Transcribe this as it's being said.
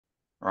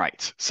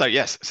Right. So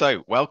yes.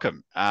 So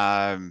welcome.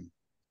 As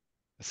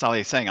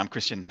Sally is saying, I'm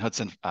Kristian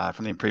Hudson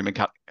from the Improvement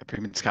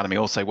Academy.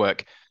 Also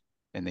work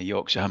in the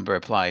Yorkshire Humber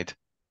Applied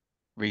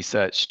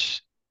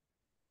Research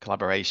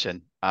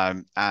Collaboration.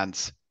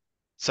 And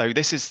so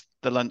this is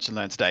the lunch and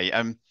learn today.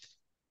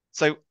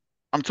 So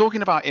I'm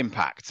talking about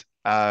impact,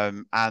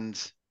 and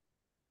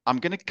I'm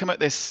going to come at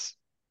this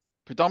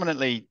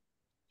predominantly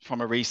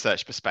from a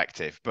research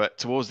perspective, but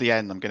towards the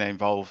end, I'm going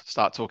to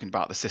start talking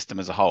about the system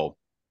as a whole.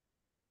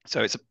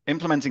 So it's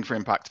implementing for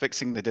impact,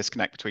 fixing the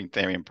disconnect between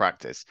theory and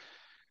practice.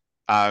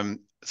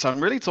 So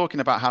I'm really talking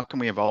about how can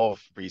we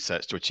evolve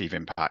research to achieve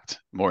impact,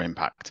 more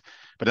impact.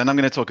 But then I'm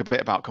going to talk a bit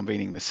about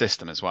convening the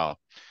system as well.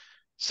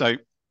 So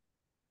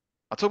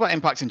I'll talk about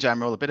impact in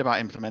general, a bit about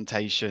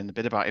implementation, a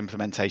bit about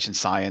implementation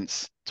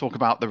science, talk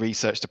about the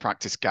research to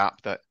practice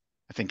gap that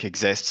I think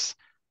exists.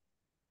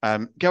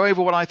 Go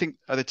over what I think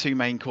are the two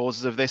main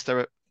causes of this. There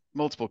are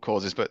multiple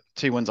causes, but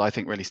two ones I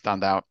think really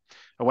stand out.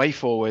 A way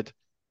forward,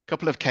 a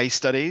couple of case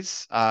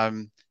studies,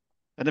 and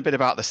a bit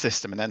about the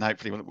system, and then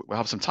hopefully we'll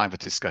have some time for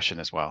discussion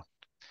as well.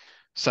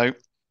 So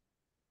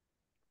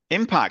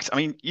impact, I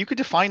mean, you could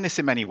define this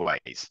in many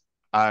ways.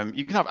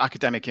 You can have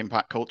academic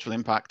impact, cultural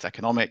impact,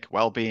 economic,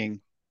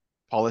 well-being,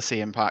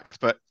 policy impact,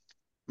 but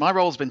my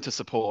role has been to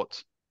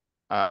support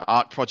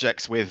art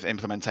projects with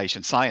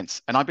implementation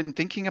science. And I've been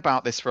thinking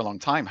about this for a long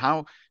time.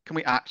 How can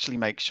we actually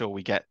make sure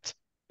we get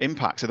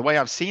impact? So the way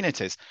I've seen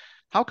it is,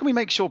 how can we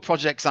make sure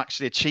projects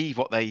actually achieve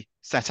what they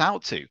set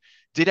out to?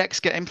 Did X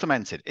get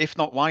implemented? If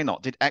not, why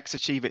not? Did X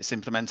achieve its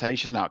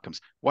implementation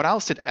outcomes? What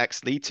else did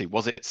X lead to?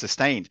 Was it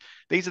sustained?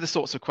 These are the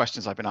sorts of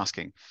questions I've been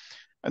asking.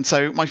 And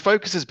so my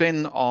focus has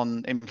been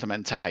on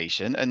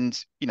implementation. And,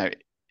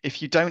 if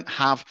you don't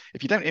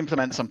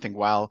implement something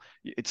well,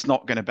 it's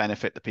not going to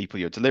benefit the people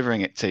you're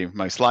delivering it to.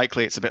 Most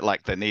likely, it's a bit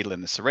like the needle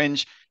in the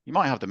syringe. You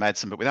might have the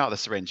medicine, but without the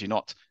syringe, you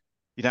don't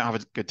have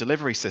a good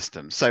delivery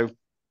system. So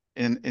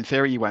in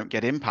theory, you won't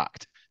get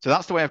impact. So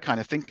that's the way I've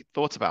kind of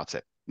thought about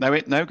it.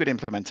 No good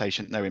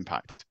implementation, no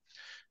impact.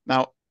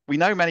 Now, we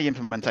know many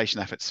implementation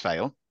efforts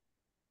fail.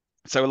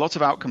 So a lot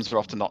of outcomes are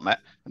often not met.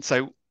 And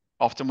so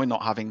often we're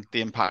not having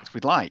the impact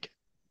we'd like.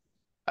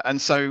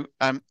 And so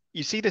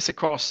you see this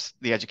across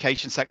the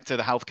education sector,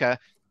 the healthcare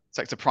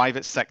sector,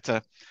 private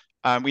sector.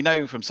 We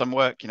know from some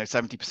work,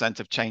 70%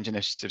 of change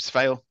initiatives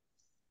fail.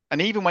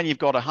 And even when you've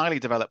got a highly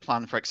developed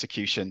plan for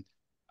execution,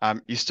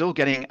 you're still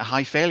getting a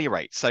high failure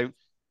rate. So,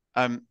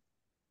 um,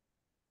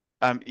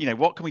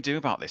 what can we do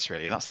about this,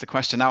 really? That's the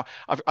question. Now,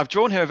 I've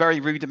drawn here a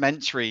very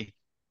rudimentary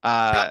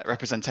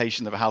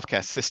representation of a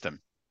healthcare system.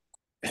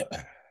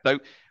 So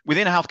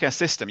within a healthcare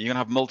system, you're going to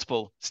have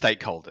multiple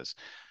stakeholders.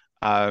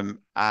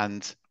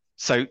 And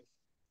so,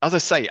 as I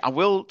say, I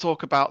will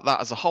talk about that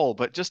as a whole,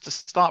 but just to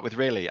start with,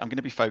 really, I'm going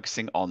to be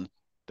focusing on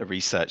the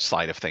research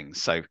side of things.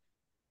 So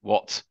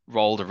what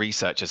role do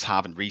researchers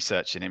have and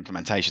research and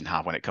implementation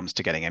have when it comes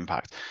to getting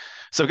impact?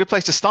 So a good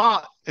place to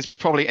start is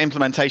probably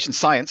implementation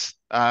science.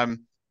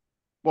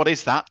 What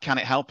is that? Can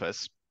it help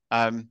us?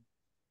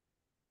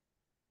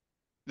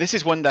 This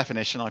is one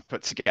definition I've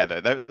put together.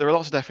 There are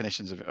lots of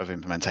definitions of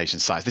implementation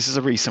science. This is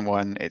a recent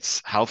one.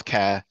 It's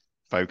healthcare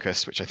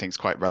focused, which I think is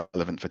quite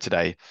relevant for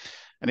today.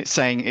 And it's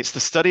saying it's the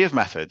study of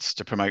methods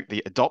to promote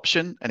the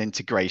adoption and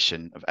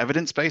integration of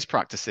evidence-based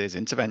practices,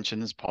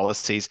 interventions,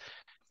 policies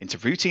into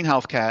routine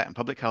healthcare and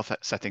public health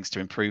settings to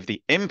improve the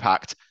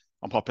impact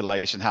on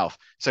population health.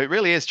 So it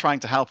really is trying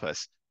to help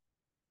us,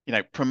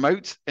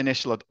 promote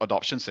initial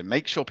adoption. So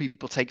make sure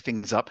people take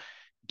things up,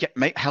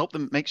 help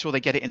them make sure they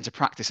get it into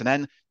practice, and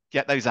then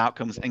get those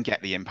outcomes and get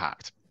the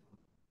impact.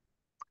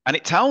 And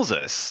it tells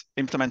us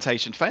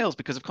implementation fails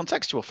because of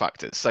contextual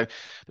factors. So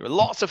there are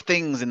lots of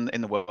things in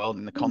the world,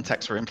 in the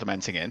context we're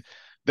implementing in,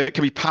 that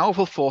can be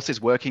powerful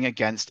forces working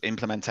against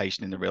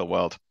implementation in the real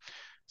world.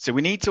 So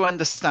we need to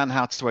understand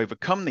how to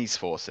overcome these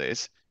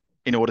forces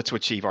in order to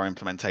achieve our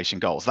implementation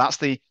goals. That's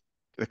the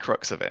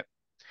crux of it.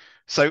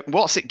 So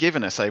what's it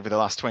given us over the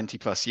last 20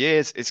 plus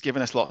years? It's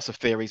given us lots of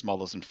theories,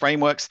 models, and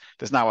frameworks.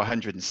 There's now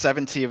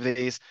 170 of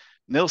these.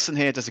 Nielsen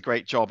here does a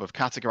great job of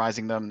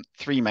categorizing them,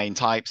 three main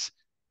types.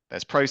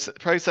 There's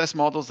process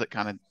models that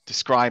kind of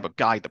describe or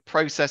guide the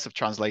process of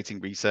translating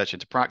research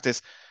into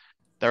practice.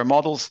 There are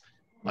models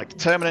like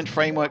determinant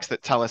frameworks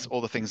that tell us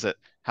all the things that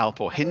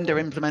help or hinder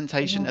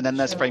implementation. And then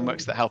there's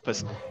frameworks that help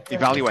us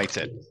evaluate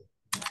it.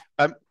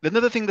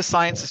 Another thing the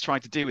science has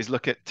tried to do is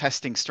look at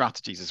testing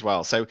strategies as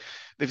well. So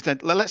they've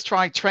said, let's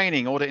try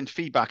training, audit, and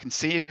feedback and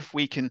see if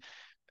we can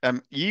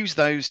use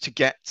those to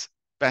get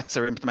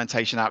better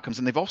implementation outcomes.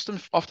 And they've often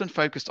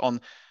focused on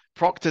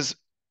Proctor's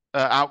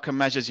outcome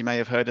measures. You may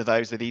have heard of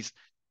those. They're these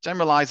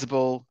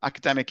generalizable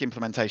academic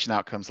implementation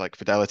outcomes like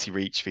fidelity,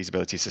 reach,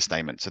 feasibility,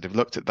 sustainment. So they've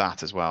looked at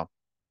that as well.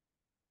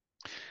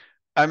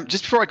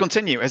 Just before I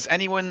continue, has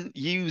anyone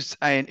used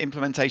an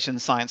implementation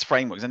science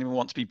framework? Does anyone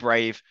want to be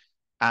brave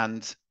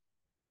and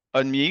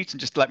unmute and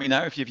just let me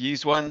know if you've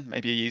used one?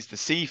 Maybe you used the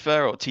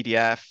CIFA or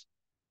TDF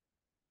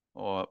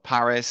or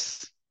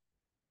Paris.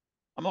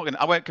 I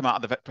won't come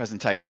out of the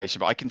presentation,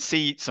 but I can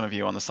see some of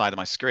you on the side of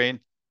my screen.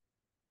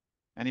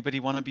 Anybody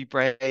want to be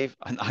brave?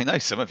 I know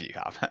some of you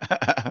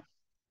have.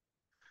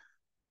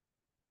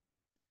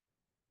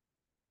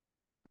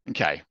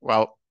 Okay,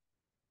 well,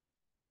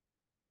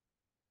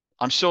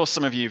 I'm sure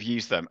some of you have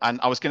used them, and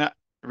I was gonna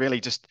really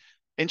just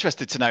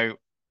interested to know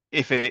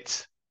if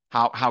it's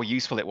how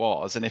useful it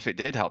was and if it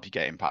did help you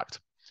get impact.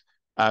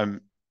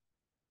 Um,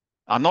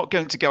 I'm not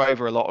going to go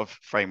over a lot of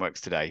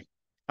frameworks today.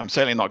 I'm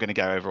certainly not going to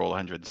go over all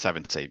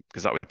 170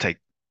 because that would take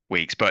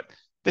weeks. But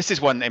this is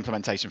one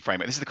implementation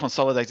framework. This is the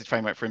consolidated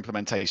framework for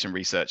implementation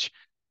research.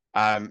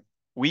 Um,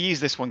 we use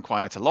this one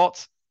quite a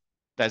lot.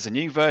 There's a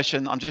new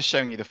version. I'm just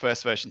showing you the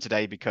first version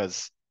today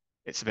because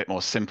it's a bit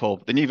more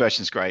simple. The new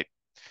version is great.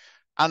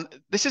 And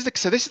this is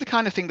the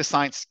kind of thing the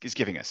science is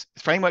giving us.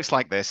 Frameworks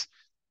like this.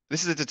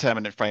 This is a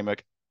determinant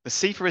framework. The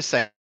CIFA is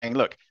saying,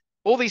 look,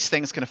 all these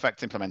things can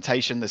affect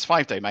implementation. There's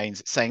 5 domains.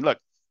 It's saying, look,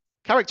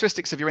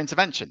 characteristics of your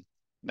intervention,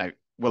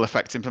 will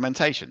affect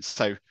implementation.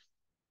 So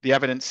the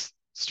evidence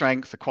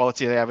strength, the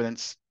quality of the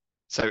evidence.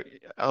 So,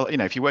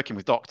 if you're working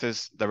with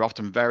doctors, they're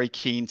often very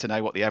keen to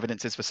know what the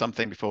evidence is for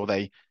something before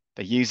they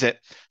use it.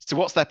 So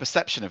what's their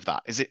perception of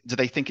that? Do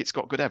they think it's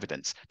got good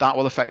evidence? That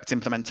will affect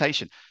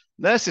implementation.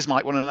 Nurses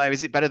might want to know,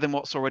 is it better than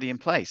what's already in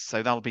place?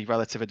 So that'll be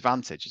relative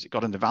advantage. Has it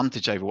got an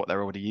advantage over what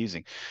they're already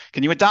using?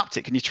 Can you adapt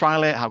it? Can you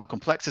trial it? How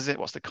complex is it?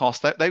 What's the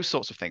cost? Those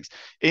sorts of things.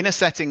 Inner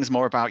settings,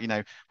 more about,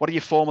 what are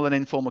your formal and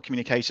informal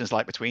communications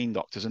like between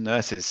doctors and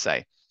nurses,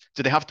 say?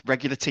 Do they have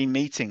regular team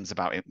meetings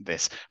about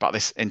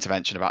this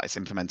intervention, about this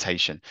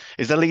implementation?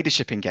 Is there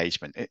leadership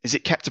engagement? Is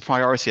it kept a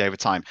priority over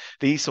time?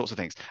 These sorts of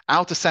things.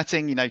 Outer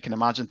setting, you can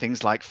imagine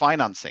things like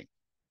financing.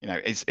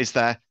 Is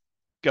there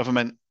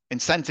government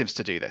incentives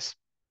to do this?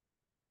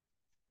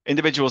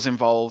 Individuals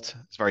involved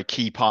is a very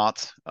key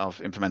part of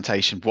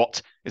implementation.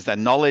 What is their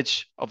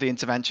knowledge of the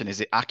intervention? Is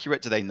it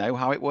accurate? Do they know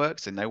how it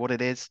works? Do they know what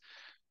it is?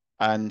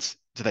 And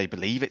do they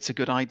believe it's a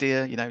good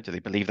idea? Do they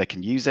believe they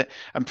can use it?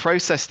 And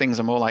process things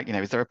are more like,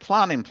 is there a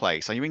plan in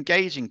place? Are you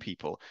engaging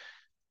people?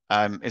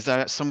 Is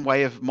there some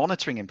way of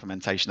monitoring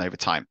implementation over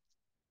time?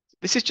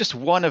 This is just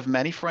one of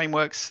many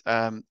frameworks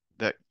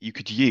that you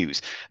could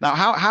use. Now,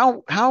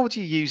 how do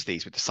you use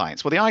these with the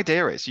science? Well, the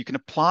idea is you can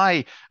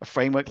apply a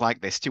framework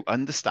like this to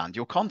understand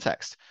your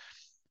context.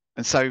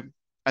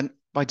 And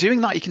by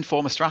doing that, you can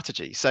form a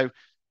strategy. So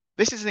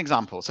this is an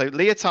example. So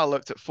Leotal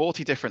looked at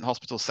 40 different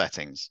hospital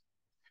settings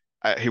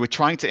who were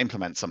trying to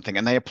implement something,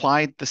 and they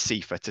applied the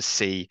CIFA to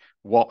see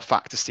what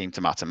factors seemed to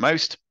matter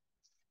most.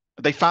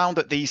 They found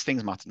that these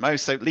things mattered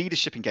most. So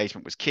leadership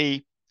engagement was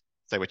key.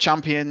 They were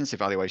champions,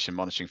 evaluation,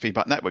 monitoring,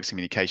 feedback networks,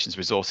 communications,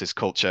 resources,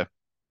 culture.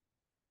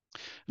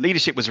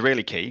 Leadership was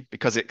really key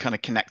because it kind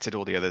of connected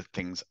all the other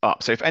things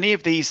up. So if any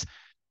of these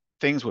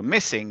things were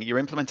missing, your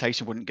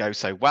implementation wouldn't go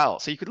so well.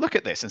 So you could look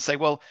at this and say,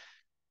 well,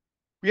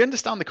 we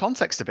understand the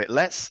context a bit.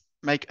 Let's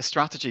make a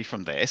strategy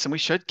from this, and we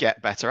should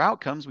get better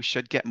outcomes. We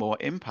should get more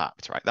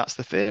impact, right? That's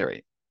the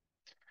theory.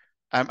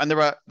 And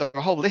there are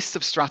a whole list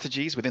of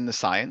strategies within the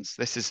science.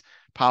 This is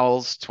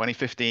Powell's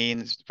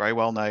 2015, it's very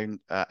well known.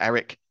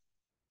 Eric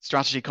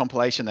strategy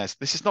compilation.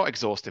 This is not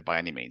exhaustive by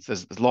any means.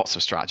 There's lots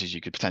of strategies you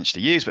could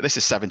potentially use, but this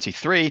is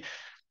 73.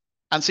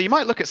 And so you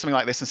might look at something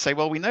like this and say,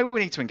 well, we know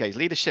we need to engage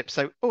leadership.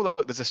 So, oh,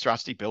 look, there's a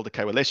strategy, build a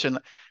coalition,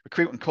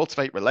 recruit and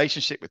cultivate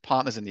relationship with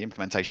partners in the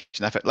implementation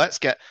effort. Let's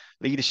get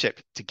leadership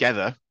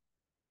together.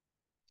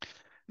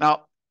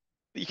 Now,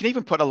 you can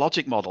even put a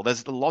logic model.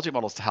 There's the logic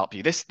models to help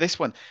you. This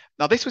one.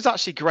 Now, this was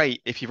actually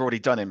great if you've already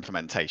done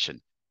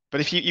implementation,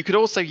 but if you could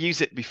also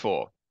use it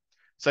before.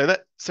 So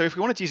if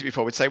we wanted to use it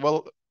before, we'd say,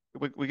 well,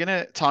 we're going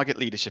to target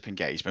leadership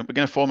engagement. We're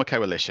going to form a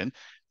coalition.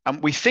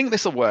 And we think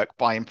this will work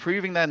by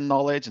improving their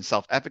knowledge and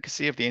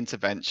self-efficacy of the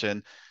intervention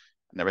and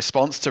their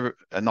response to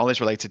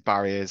knowledge-related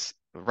barriers,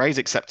 raise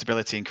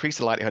acceptability, increase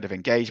the likelihood of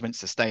engagement,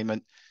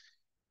 sustainment.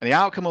 And the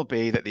outcome will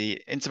be that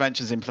the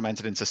intervention is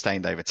implemented and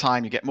sustained over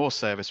time. You get more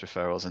service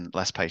referrals and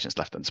less patients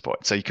left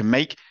unsupported. So you can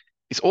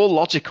it's all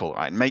logical,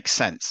 right? It makes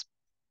sense.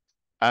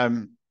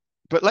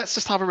 But let's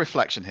just have a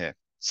reflection here.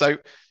 So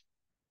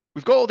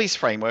we've got all these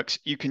frameworks.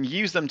 You can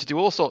use them to do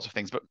all sorts of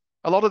things, but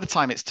a lot of the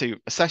time it's to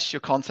assess your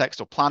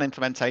context or plan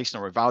implementation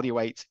or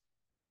evaluate.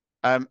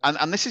 And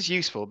this is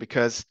useful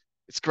because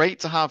it's great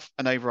to have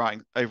an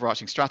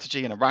overarching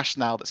strategy and a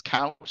rationale that's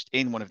couched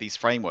in one of these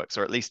frameworks,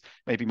 or at least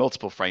maybe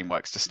multiple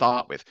frameworks to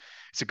start with.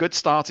 It's a good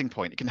starting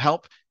point. It can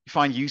help you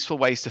find useful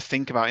ways to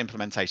think about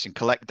implementation,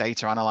 collect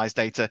data, analyze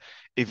data,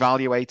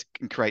 evaluate,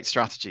 and create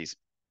strategies.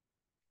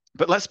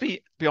 But let's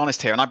be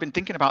honest here, and I've been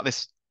thinking about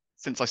this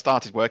since I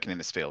started working in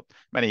this field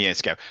many years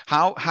ago.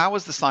 How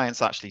has the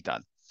science actually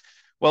done?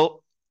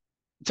 Well,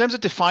 in terms of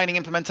defining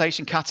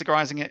implementation,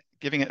 categorizing it,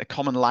 giving it a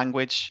common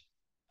language,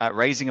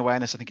 raising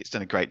awareness, I think it's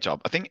done a great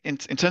job. I think in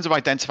terms of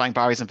identifying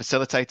barriers and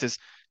facilitators,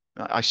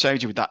 I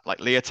showed you with that like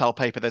Leotal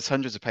paper, there's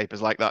hundreds of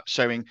papers like that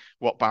showing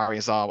what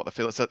barriers are, what the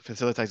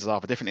facilitators are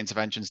for different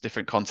interventions,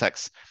 different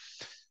contexts.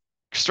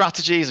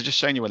 Strategies, I've just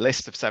shown you a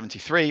list of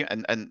 73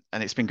 and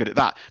it's been good at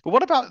that. But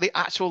what about the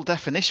actual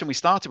definition we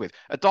started with?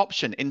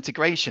 Adoption,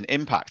 integration,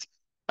 impact.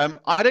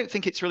 I don't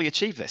think it's really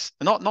achieved this,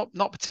 not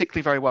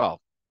particularly very well.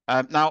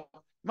 Now,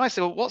 You might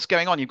say, well, what's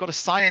going on? You've got a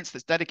science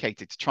that's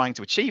dedicated to trying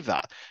to achieve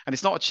that, and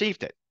it's not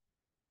achieved it.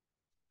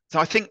 So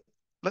I think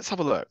let's have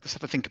a look. Let's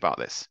have a think about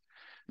this.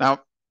 Now,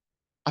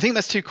 I think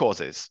there's two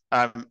causes.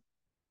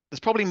 There's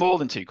probably more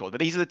than two causes,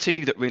 but these are the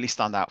two that really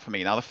stand out for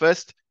me. Now, the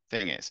first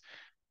thing is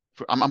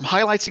I'm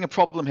highlighting a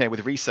problem here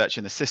with research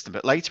in the system,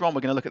 but later on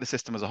we're going to look at the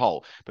system as a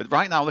whole. But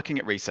right now, looking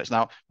at research.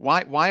 Now,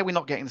 why are we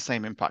not getting the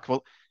same impact?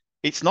 Well,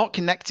 it's not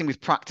connecting with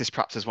practice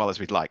perhaps as well as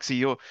we'd like. So if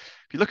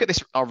you look at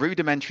this, our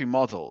rudimentary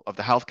model of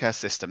the healthcare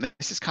system,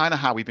 this is kind of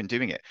how we've been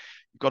doing it.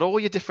 You've got all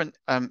your different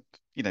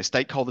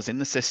stakeholders in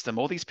the system,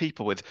 all these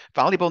people with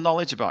valuable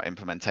knowledge about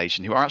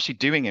implementation who are actually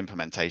doing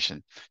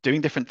implementation,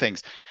 doing different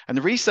things. And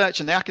the research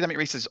and the academic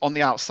research on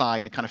the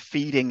outside kind of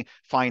feeding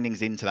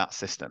findings into that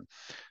system.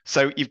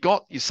 So you've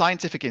got your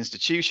scientific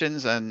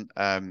institutions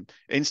and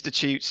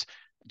institutes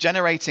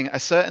generating a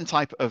certain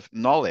type of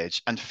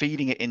knowledge and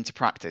feeding it into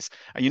practice.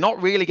 And you're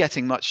not really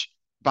getting much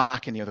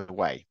back in the other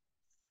way.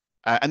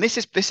 And this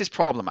is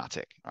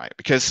problematic, right?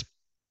 Because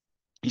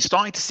you're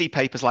starting to see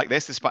papers like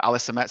this. This is by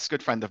Alison Metz, a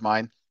good friend of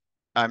mine.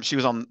 She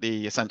was on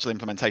the Essential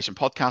Implementation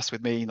podcast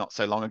with me not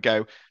so long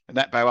ago.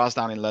 Annette Boas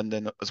down in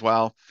London as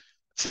well.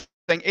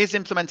 Saying, is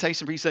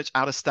implementation research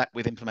out of step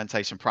with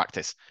implementation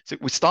practice? So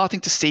we're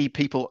starting to see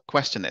people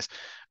question this.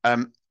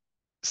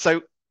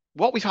 So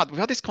what we've had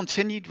this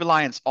continued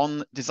reliance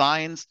on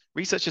designs,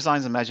 research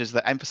designs and measures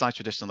that emphasize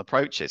traditional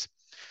approaches.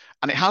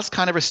 And it has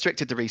kind of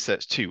restricted the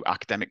research to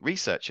academic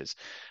researchers.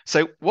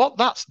 So what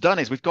that's done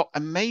is we've got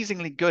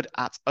amazingly good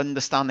at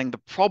understanding the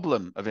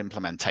problem of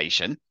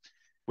implementation.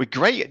 We're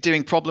great at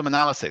doing problem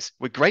analysis.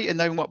 We're great at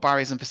knowing what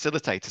barriers and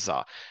facilitators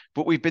are,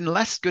 but we've been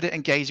less good at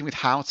engaging with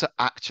how to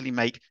actually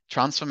make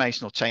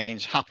transformational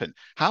change happen.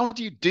 How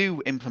do you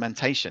do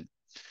implementation?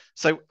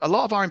 So a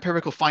lot of our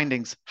empirical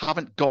findings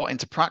haven't got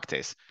into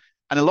practice.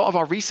 And a lot of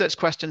our research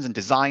questions and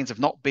designs have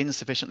not been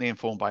sufficiently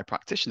informed by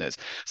practitioners.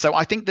 So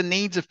I think the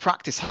needs of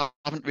practice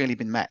haven't really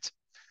been met.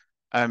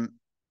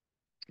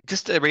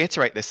 Just to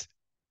reiterate this,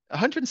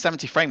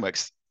 170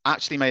 frameworks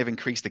actually may have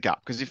increased the gap.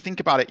 Because if you think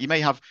about it, you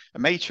may have a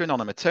matron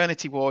on a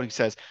maternity ward who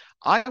says,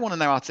 I want to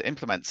know how to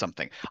implement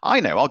something.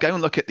 I know, I'll go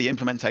and look at the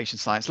implementation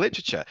science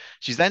literature.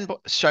 She's then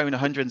shown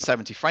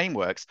 170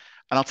 frameworks.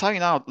 And I'll tell you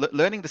now,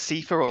 learning the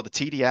CIFA or the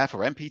TDF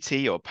or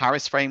MPT or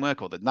Paris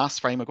framework or the NAS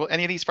framework or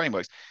any of these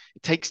frameworks,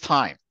 it takes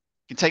time.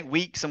 It can take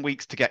weeks and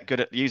weeks to get good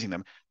at using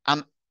them.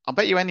 And I'll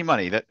bet you any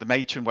money that the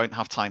matron won't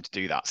have time to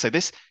do that. So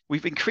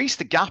we've increased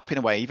the gap in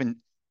a way, even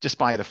just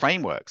by the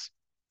frameworks.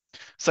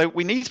 So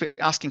we need to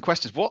be asking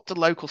questions. What do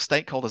local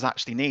stakeholders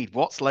actually need?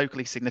 What's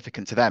locally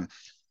significant to them?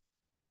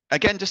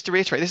 Again, just to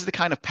reiterate, this is the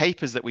kind of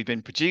papers that we've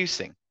been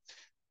producing.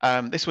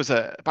 This was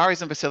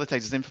barriers and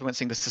facilitators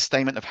influencing the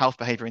sustainment of health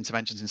behavior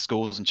interventions in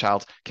schools and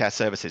child care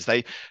services.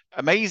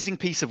 Amazing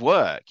piece of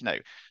work.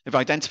 They've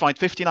identified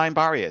 59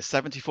 barriers,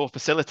 74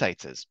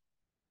 facilitators.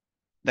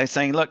 They're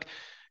saying, look,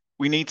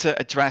 we need to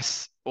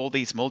address all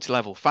these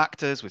multi-level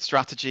factors with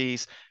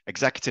strategies,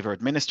 executive or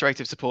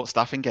administrative support,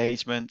 staff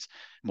engagement,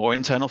 more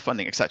internal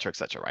funding, et cetera,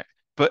 right?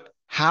 But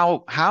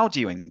how do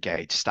you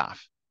engage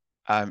staff?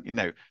 How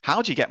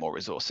do you get more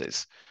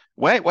resources?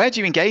 Where do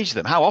you engage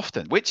them? How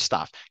often? Which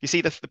staff? You see,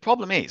 the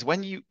problem is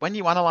when you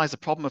analyze the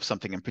problem of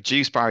something and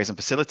produce barriers and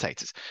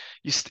facilitators,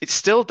 it's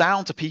still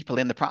down to people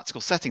in the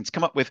practical setting to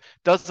come up with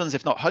dozens,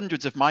 if not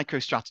hundreds, of micro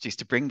strategies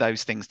to bring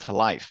those things to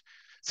life.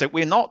 So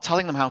we're not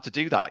telling them how to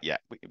do that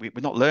yet. We're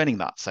not learning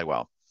that so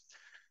well.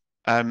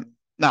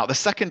 Now, the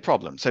second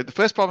problem. So the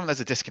first problem, there's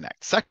a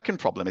disconnect. Second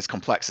problem is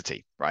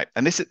complexity, right?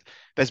 And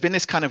there's been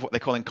this kind of what they're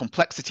calling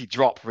complexity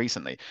drop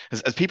recently,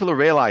 as people are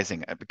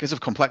realizing because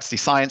of complexity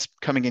science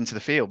coming into the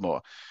field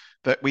more,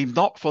 that we've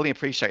not fully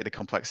appreciated the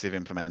complexity of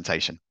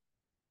implementation.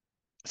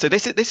 So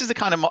this is a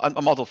kind of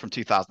a model from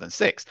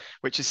 2006,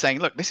 which is saying,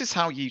 look, this is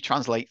how you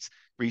translate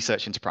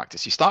research into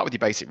practice. You start with your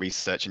basic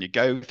research and you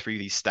go through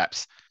these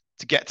steps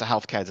to get to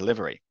healthcare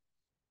delivery.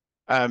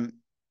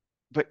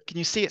 But can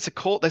you see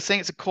they're saying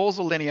it's a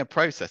causal linear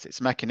process. It's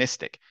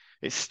mechanistic.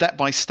 It's step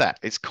by step.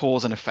 It's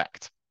cause and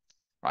effect,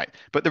 right?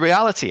 But the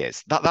reality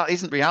is that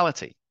isn't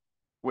reality.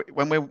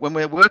 When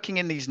we're working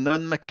in these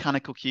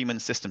non-mechanical human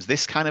systems,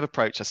 this kind of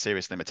approach has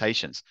serious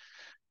limitations.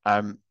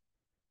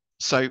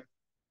 So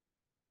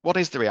what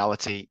is the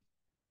reality?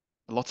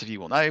 A lot of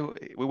you will know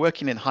we're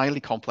working in highly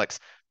complex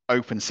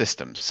open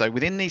systems. So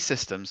within these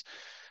systems,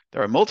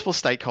 there are multiple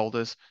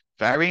stakeholders,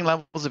 varying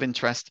levels of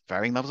interest,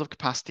 varying levels of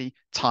capacity,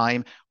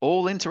 time,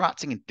 all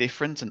interacting in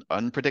different and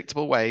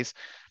unpredictable ways.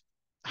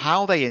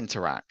 How they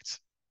interact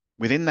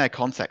within their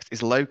context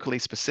is locally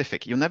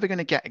specific. You're never going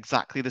to get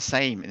exactly the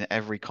same in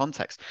every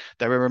context.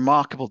 There are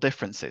remarkable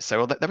differences.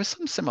 So there are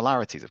some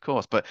similarities, of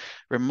course, but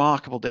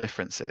remarkable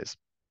differences.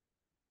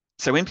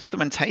 So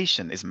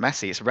implementation is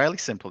messy. It's rarely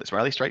simple. It's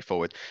rarely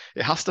straightforward.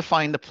 It has to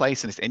find a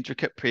place in this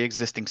intricate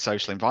pre-existing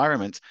social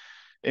environment.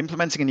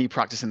 Implementing a new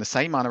practice in the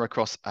same manner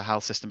across a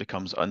health system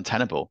becomes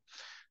untenable.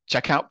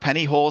 Check out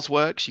Penny Hall's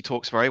work. She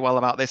talks very well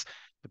about this.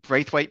 The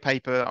Braithwaite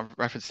paper I'm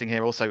referencing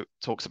here also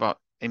talks about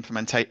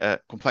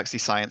complexity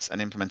science and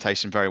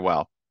implementation very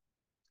well.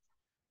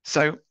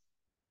 So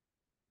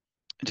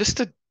just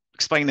to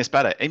explain this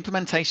better.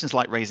 Implementation is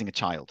like raising a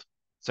child.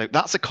 So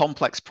that's a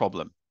complex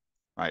problem,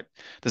 right?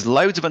 There's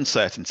loads of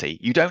uncertainty.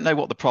 You don't know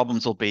what the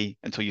problems will be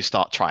until you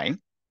start trying,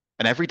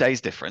 and every day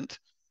is different.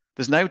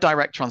 There's no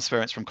direct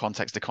transference from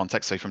context to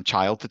context, so from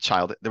child to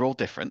child, they're all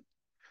different.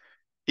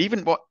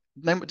 Even what,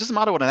 no, it doesn't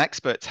matter what an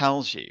expert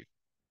tells you.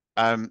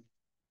 Um,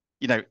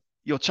 you know,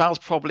 your child's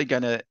probably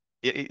gonna,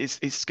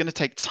 it's going to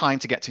take time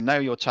to get to know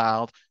your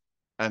child,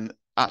 and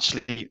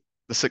actually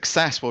the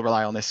success will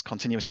rely on this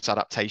continuous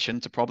adaptation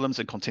to problems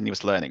and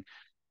continuous learning.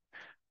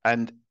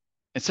 And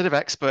instead of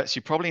experts,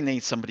 you probably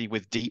need somebody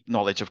with deep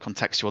knowledge of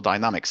contextual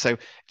dynamics. So in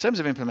terms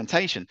of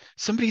implementation,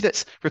 somebody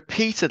that's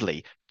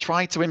repeatedly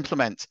tried to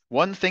implement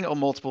one thing or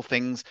multiple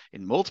things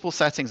in multiple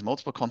settings,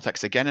 multiple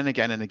contexts again and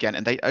again and again,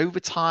 and they over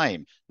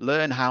time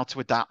learn how to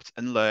adapt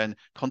and learn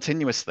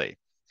continuously.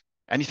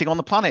 Anything on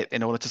the planet,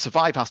 in order to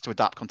survive, has to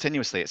adapt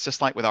continuously. It's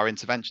just like with our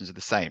interventions are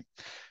the same.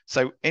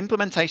 So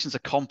implementation is a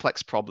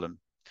complex problem.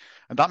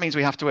 And that means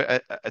we have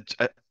to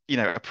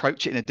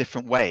approach it in a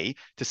different way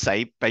to,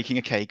 say, baking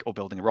a cake or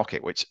building a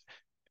rocket, which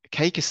a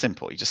cake is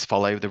simple. You just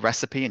follow the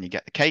recipe and you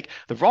get the cake.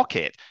 The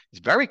rocket is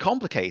very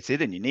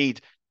complicated and you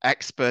need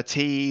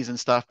expertise and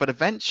stuff, but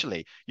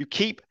eventually you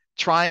keep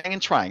trying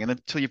and trying and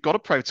until you've got a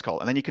protocol,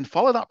 and then you can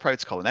follow that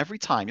protocol, and every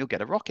time you'll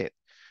get a rocket.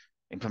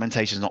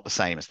 Implementation is not the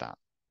same as that.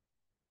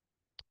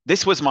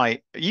 This was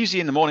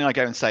usually in the morning I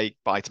go and say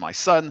bye to my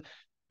son.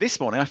 This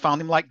morning I found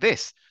him like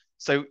this.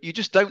 So you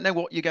just don't know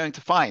what you're going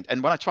to find.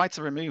 And when I tried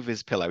to remove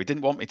his pillow, he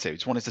didn't want me to. He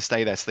just wanted to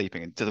stay there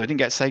sleeping. And I didn't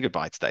get to say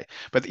goodbye today.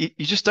 But you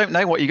just don't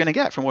know what you're going to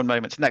get from one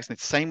moment to the next. And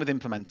it's the same with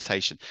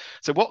implementation.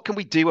 So what can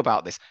we do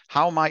about this?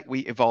 How might we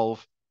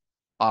evolve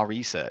our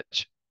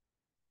research?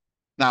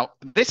 Now,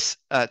 this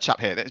chap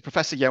here, is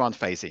Professor Johan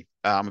Fazy.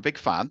 I'm a big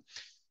fan.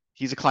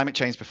 He's a climate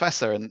change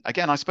professor. And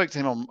again, I spoke to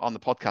him on the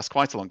podcast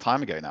quite a long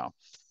time ago now.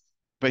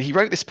 But he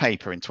wrote this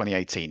paper in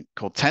 2018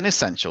 called 10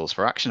 Essentials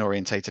for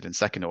Action-Orientated and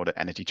Second-Order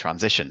Energy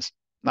Transitions.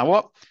 Now,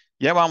 what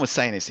Johan was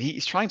saying is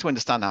he's trying to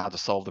understand how to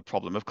solve the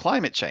problem of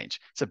climate change.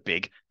 It's a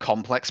big,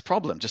 complex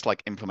problem, just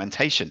like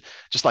implementation,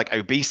 just like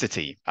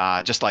obesity,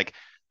 just like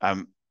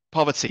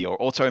poverty or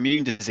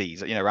autoimmune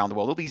disease, around the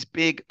world. All these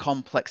big,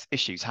 complex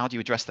issues. How do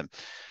you address them?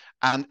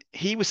 And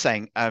he was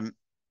saying,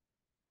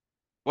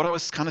 what I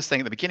was kind of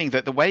saying at the beginning,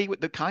 that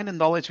the kind of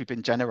knowledge we've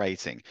been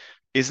generating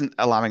isn't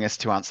allowing us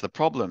to answer the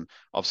problem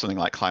of something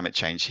like climate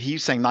change.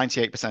 He's saying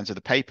 98% of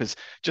the papers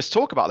just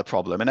talk about the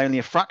problem and only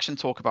a fraction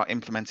talk about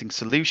implementing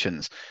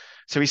solutions.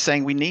 So he's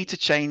saying we need to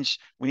change,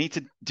 we need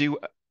to do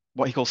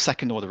what he calls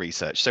second order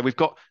research. So we've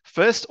got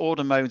first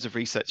order modes of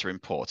research are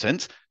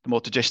important. The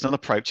more traditional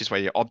approach is where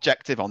you're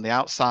objective on the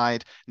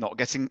outside, not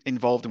getting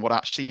involved in what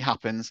actually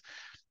happens.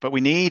 But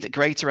we need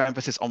greater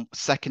emphasis on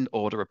second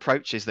order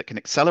approaches that can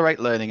accelerate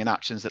learning and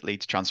actions that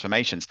lead to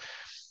transformations.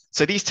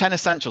 So these 10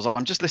 essentials,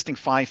 I'm just listing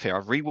 5 here.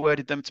 I've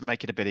reworded them to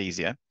make it a bit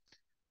easier.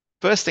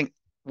 First thing,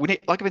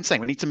 like I've been saying,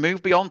 we need to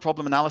move beyond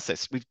problem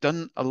analysis. We've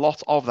done a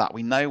lot of that.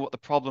 We know what the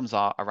problems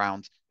are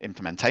around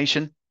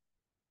implementation.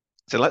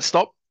 So let's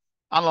stop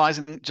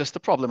analyzing just the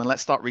problem and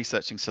let's start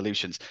researching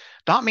solutions.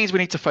 That means we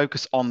need to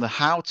focus on the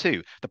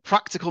how-to, the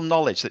practical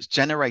knowledge that's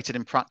generated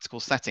in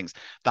practical settings.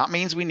 That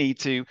means we need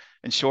to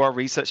ensure our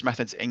research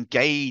methods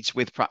engage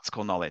with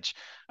practical knowledge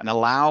and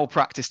allow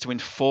practice to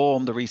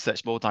inform the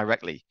research more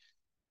directly.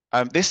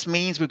 This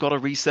means we've got to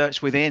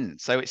research within.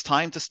 So it's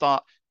time to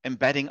start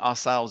embedding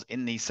ourselves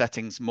in these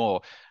settings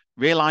more.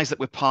 Realize that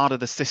we're part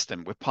of the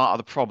system, we're part of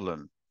the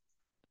problem.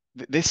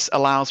 This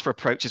allows for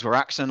approaches where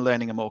action and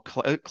learning are more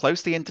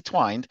closely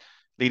intertwined,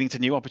 leading to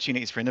new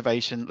opportunities for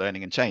innovation,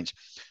 learning, and change.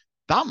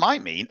 That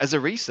might mean, as a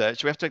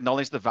researcher, we have to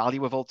acknowledge the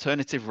value of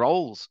alternative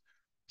roles.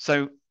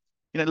 So,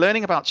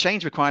 learning about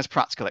change requires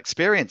practical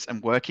experience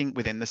and working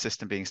within the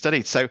system being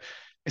studied. So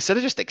instead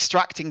of just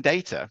extracting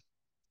data,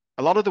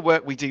 a lot of the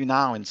work we do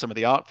now in some of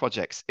the ARC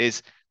projects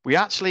is we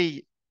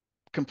actually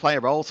can play a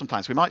role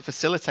sometimes. We might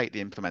facilitate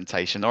the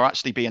implementation or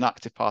actually be an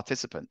active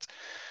participant.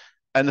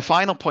 And the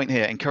final point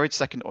here, encourage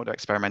second order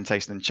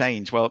experimentation and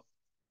change. Well,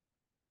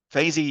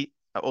 Fazy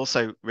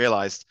also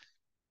realized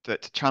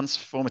that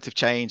transformative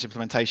change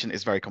implementation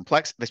is very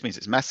complex. This means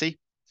it's messy.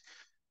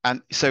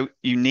 And so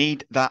you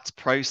need that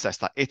process,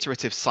 that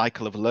iterative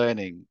cycle of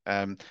learning,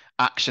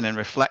 action and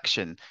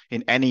reflection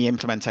in any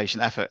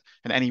implementation effort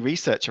and any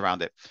research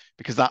around it,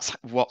 because that's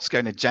what's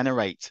going to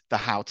generate the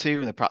how-to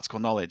and the practical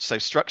knowledge. So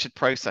structured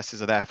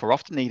processes are therefore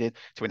often needed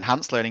to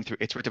enhance learning through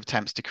iterative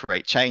attempts to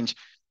create change.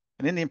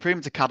 And in the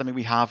Improvement Academy,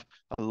 we have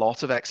a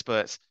lot of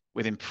experts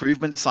with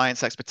improvement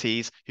science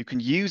expertise who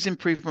can use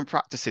improvement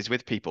practices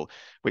with people,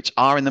 which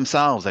are in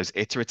themselves those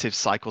iterative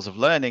cycles of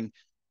learning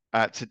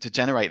to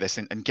generate this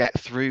and get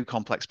through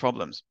complex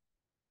problems.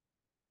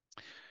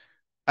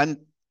 And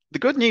the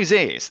good news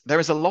is there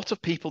is a lot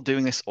of people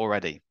doing this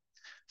already.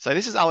 So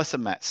this is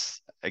Alison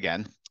Metz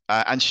again,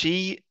 and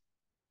she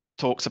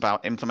talks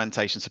about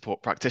implementation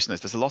support practitioners.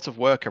 There's a lot of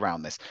work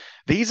around this.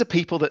 These are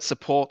people that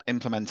support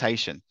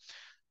implementation.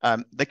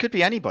 They could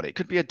be anybody. It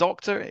could be a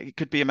doctor. It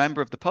could be a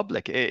member of the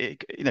public.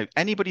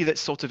 Anybody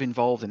that's sort of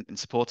involved in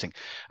supporting.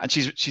 And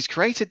she's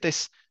created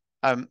this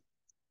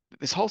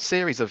this whole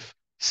series of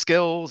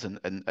skills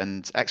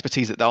and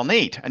expertise that they'll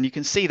need. And you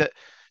can see that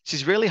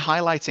she's really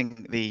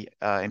highlighting the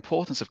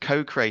importance of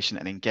co-creation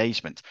and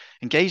engagement.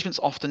 Engagement's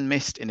often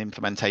missed in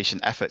implementation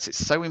efforts.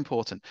 It's so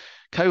important.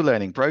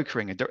 Co-learning,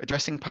 brokering,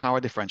 addressing power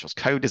differentials,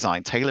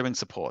 co-design, tailoring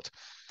support.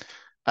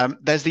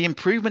 There's the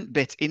improvement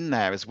bit in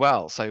there as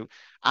well. So,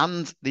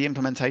 and the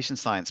implementation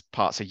science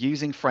parts are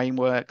using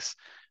frameworks,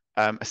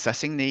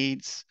 assessing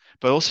needs,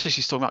 but also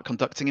she's talking about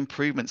conducting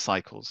improvement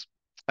cycles.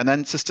 And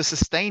then just to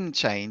sustain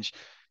change,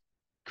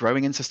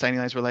 growing and sustaining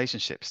those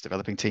relationships,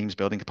 developing teams,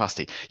 building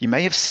capacity. You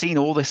may have seen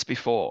all this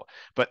before,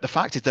 but the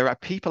fact is there are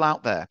people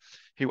out there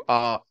who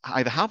are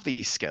either have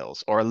these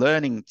skills or are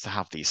learning to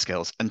have these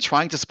skills and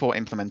trying to support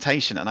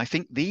implementation. And I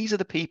think these are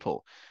the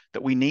people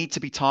that we need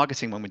to be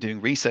targeting when we're doing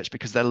research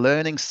because they're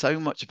learning so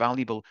much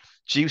valuable,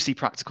 juicy,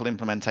 practical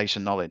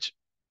implementation knowledge.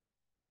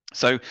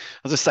 So,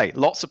 as I say,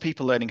 lots of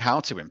people learning how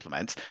to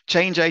implement,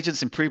 change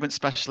agents, improvement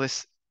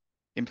specialists,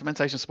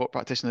 implementation support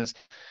practitioners,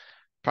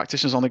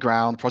 practitioners on the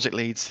ground, project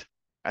leads,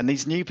 and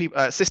these new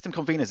people, system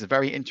conveners, a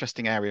very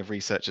interesting area of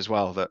research as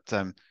well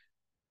that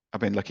I've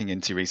been looking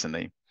into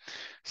recently.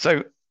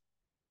 So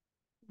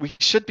we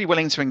should be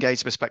willing to engage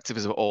the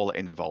perspectives of all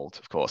involved,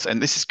 of course.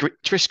 And this is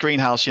Trish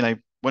Greenhouse,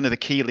 one of the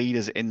key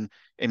leaders in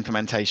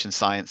implementation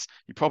science.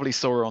 You probably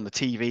saw her on the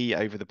TV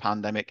over the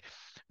pandemic.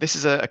 This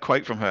is a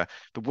quote from her.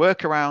 The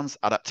workarounds,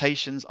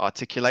 adaptations,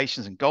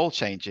 articulations, and goal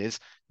changes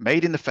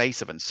made in the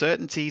face of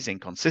uncertainties,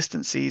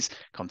 inconsistencies,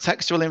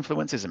 contextual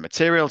influences, and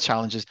material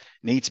challenges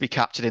need to be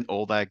captured in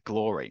all their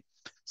glory.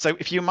 So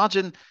if you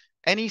imagine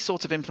any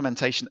sort of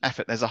implementation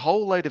effort, there's a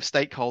whole load of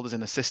stakeholders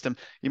in the system.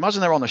 You imagine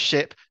they're on a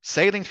ship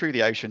sailing through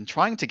the ocean,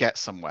 trying to get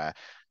somewhere.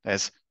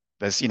 There's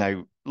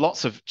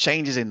lots of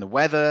changes in the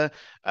weather,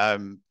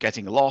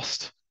 getting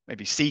lost,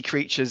 maybe sea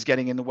creatures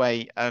getting in the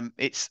way.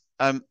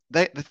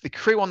 The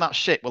crew on that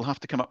ship will have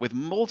to come up with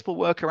multiple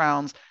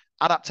workarounds,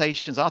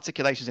 adaptations,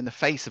 articulations in the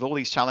face of all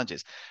these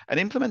challenges. And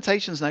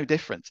implementation is no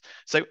different.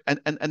 So,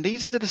 and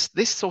these are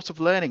this sort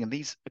of learning and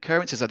these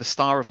occurrences are the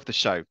star of the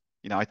show.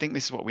 I think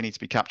this is what we need to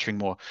be capturing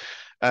more.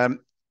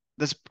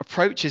 There's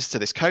approaches to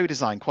this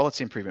co-design,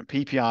 quality improvement,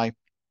 PPI.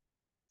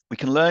 We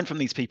can learn from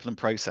these people and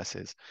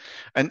processes.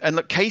 And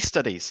look, case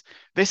studies.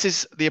 This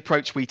is the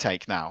approach we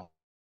take now.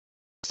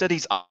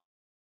 Studies are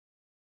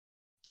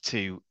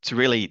to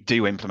really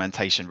do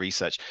implementation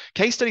research.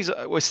 Case studies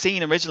were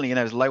seen originally,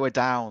 as lower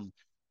down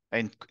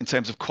in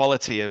terms of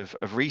quality of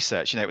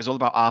research. It was all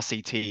about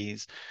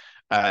RCTs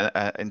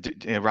and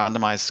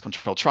randomized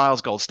controlled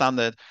trials, gold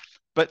standard,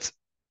 but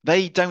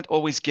they don't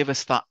always give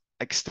us that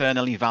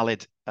externally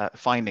valid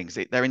findings.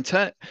 They're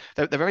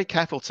very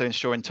careful to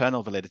ensure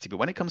internal validity, but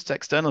when it comes to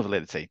external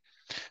validity,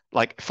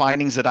 like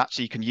findings that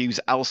actually you can use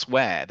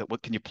elsewhere, that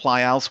can you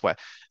apply elsewhere,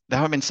 they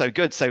haven't been so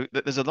good. So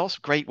there's a lot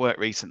of great work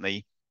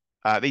recently.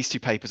 These two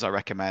papers I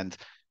recommend,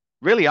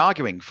 really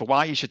arguing for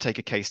why you should take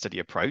a case study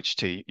approach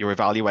to your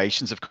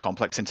evaluations of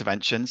complex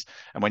interventions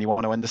and when you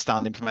want to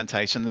understand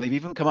implementation. And they've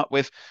even come up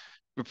with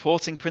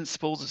reporting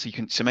principles so you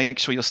can to make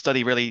sure your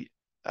study really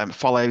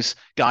follows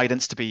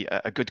guidance to be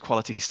a good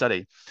quality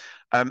study.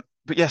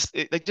 But yes,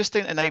 they just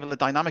don't enable a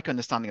dynamic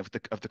understanding of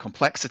the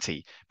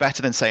complexity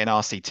better than, say, an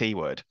RCT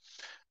would.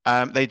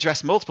 They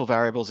address multiple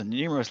variables in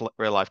numerous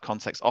real-life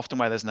contexts, often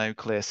where there's no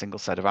clear single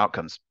set of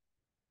outcomes.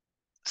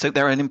 So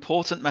they're an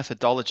important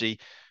methodology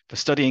for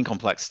studying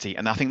complexity,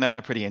 and I think they're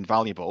pretty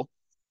invaluable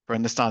for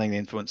understanding the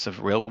influence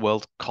of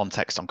real-world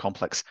context on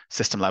complex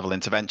system-level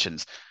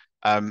interventions.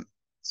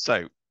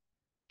 So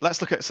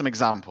let's look at some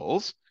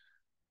examples,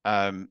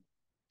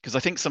 because I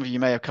think some of you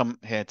may have come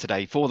here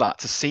today for that,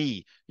 to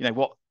see,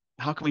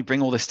 how can we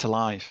bring all this to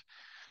life?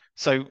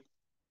 So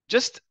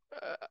just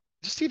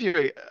to give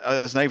you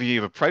as an overview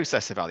of a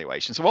process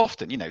evaluation. So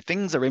often,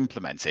 things are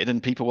implemented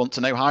and people want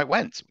to know how it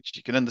went, which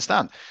you can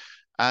understand.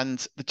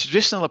 And the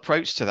traditional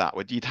approach to that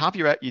would you'd have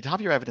your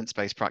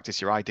evidence-based practice,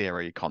 your idea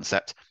or your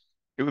concept.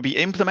 It would be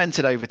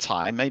implemented over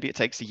time. Maybe it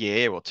takes a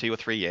year or 2 or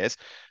 3 years.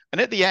 And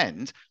at the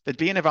end, there'd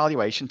be an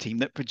evaluation team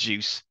that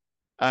produce,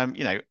 an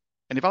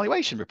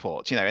evaluation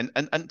report,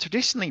 and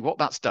traditionally what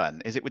that's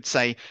done is it would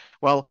say,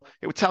 well,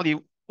 it would tell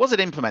you, was it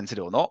implemented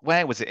or not?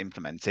 Where was it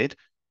implemented?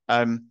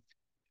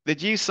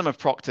 They'd use some of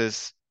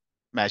Proctor's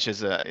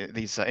measures,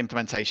 these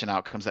implementation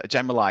outcomes that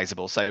are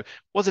generalizable. So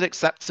was it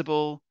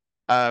acceptable?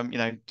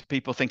 Do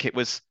people think it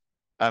was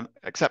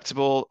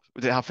acceptable?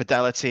 Did it have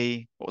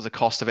fidelity? What was the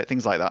cost of it?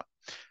 Things like that.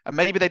 And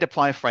maybe they'd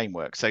apply a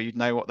framework so you'd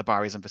know what the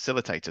barriers and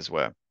facilitators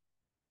were.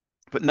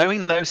 But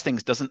knowing those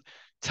things doesn't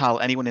tell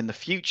anyone in the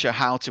future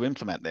how to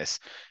implement this.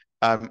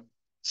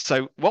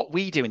 So what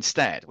we do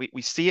instead,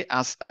 we see it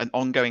as an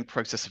ongoing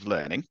process of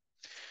learning,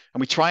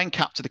 and we try and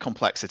capture the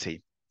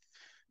complexity.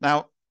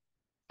 Now,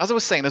 as I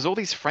was saying, there's all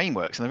these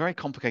frameworks and they're very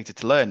complicated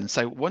to learn. And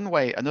so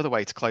another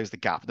way to close the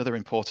gap, another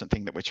important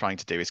thing that we're trying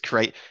to do is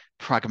create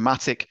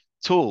pragmatic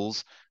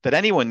tools that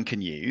anyone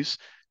can use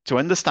to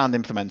understand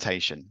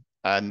implementation.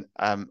 And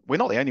we're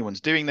not the only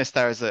ones doing this.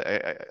 There's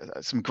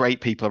some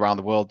great people around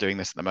the world doing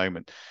this at the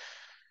moment.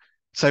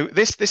 So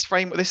this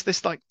framework,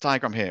 this like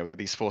diagram here with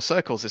these 4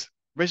 circles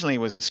originally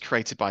was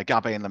created by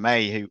Gabe and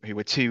LeMay, who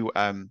were two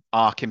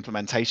ARC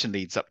implementation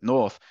leads up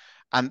north.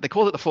 And they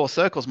called it the four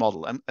circles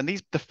model. And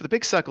these the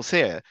big circles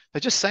here, they're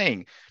just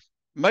saying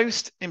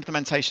most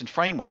implementation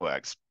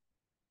frameworks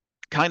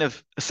kind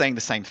of are saying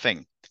the same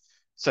thing.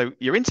 So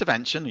your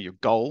intervention, your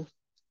goal,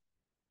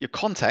 your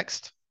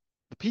context,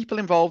 the people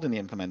involved in the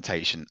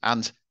implementation,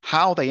 and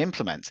how they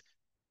implement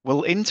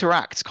will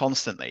interact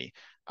constantly,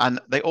 and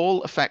they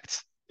all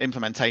affect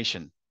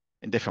implementation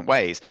in different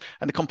ways.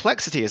 And the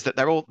complexity is that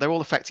they're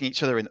all affecting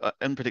each other in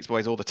unpredictable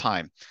ways all the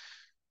time.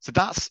 So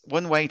that's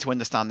one way to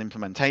understand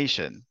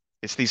implementation.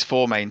 It's these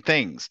four main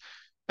things.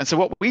 And so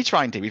what we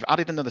try and do, we've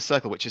added another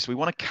circle, which is we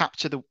want to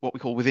capture what we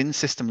call within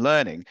system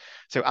learning.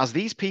 So as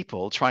these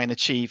people try and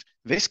achieve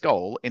this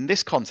goal in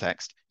this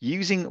context,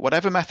 using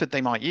whatever method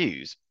they might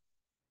use,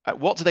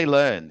 what do they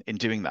learn in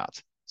doing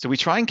that? So we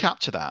try and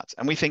capture that,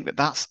 and we think that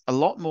that's a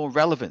lot more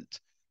relevant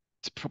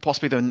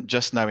possibly than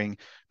just knowing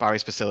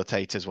Barry's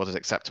facilitators, what is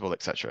acceptable,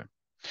 etc.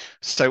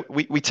 So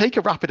we take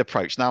a rapid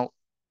approach. Now,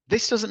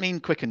 this doesn't mean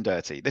quick and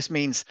dirty. This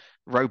means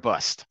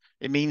robust.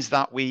 It means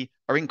that we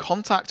are in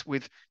contact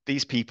with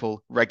these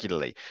people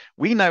regularly.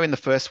 We know in the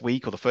first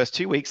week or the first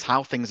 2 weeks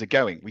how things are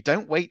going. We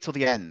don't wait till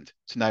the end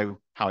to know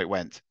how it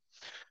went.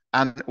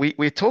 And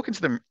we're talking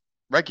to them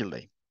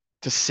regularly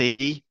to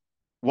see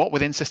what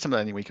within system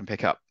learning we can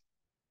pick up.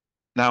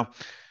 Now,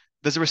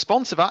 there's a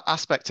responsive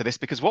aspect to this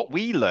because what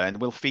we learn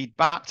will feed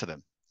back to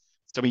them.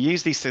 So we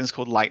use these things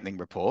called lightning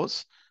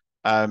reports,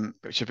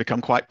 which have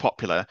become quite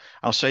popular.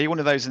 I'll show you one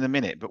of those in a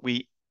minute, but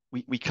we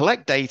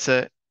collect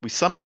data, we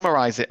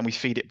summarize it, and we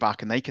feed it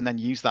back, and they can then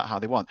use that how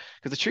they want.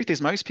 Because the truth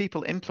is, most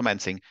people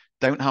implementing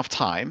don't have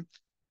time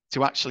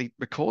to actually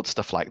record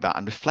stuff like that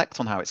and reflect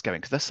on how it's going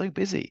because they're so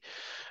busy.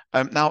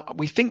 Now,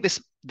 we think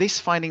the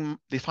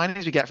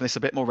findings we get from this are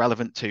a bit more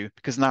relevant too,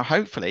 because now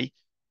hopefully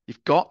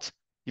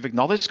you've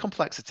acknowledged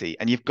complexity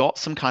and you've got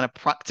some kind of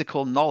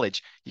practical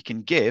knowledge you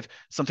can give,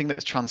 something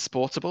that's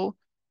transportable,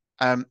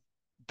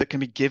 that can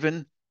be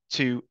given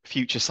to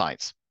future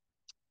sites.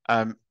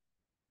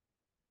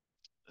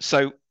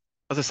 So,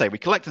 as I say, we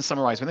collect and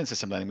summarize within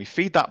system learning. We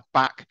feed that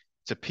back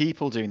to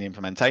people doing the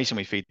implementation.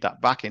 We feed that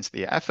back into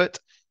the effort,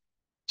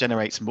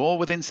 generates more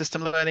within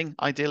system learning,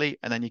 ideally,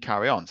 and then you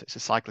carry on. So it's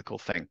a cyclical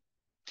thing.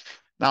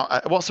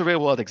 Now, what's a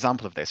real world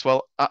example of this?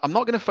 Well, I'm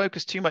not going to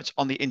focus too much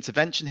on the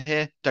intervention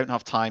here, don't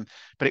have time,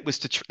 but it was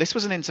this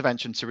was an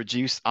intervention to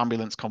reduce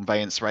ambulance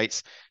conveyance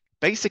rates.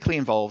 Basically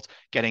involved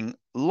getting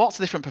lots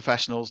of different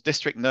professionals,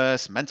 district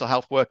nurse, mental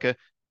health worker,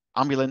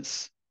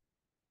 ambulance,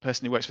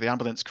 person who works for the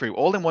ambulance crew,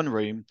 all in one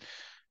room.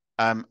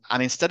 And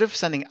instead of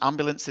sending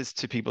ambulances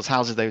to people's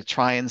houses, they would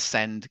try and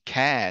send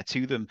care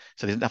to them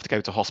so they didn't have to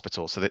go to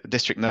hospital. So the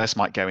district nurse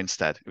might go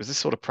instead. It was this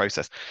sort of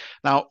process.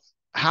 Now,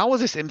 how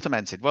was this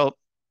implemented? Well,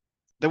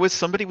 there was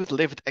somebody with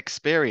lived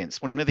experience,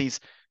 somebody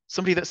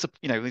that's,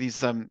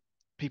 these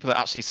people that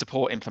actually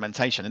support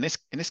implementation. In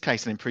this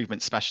case, an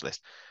improvement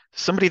specialist,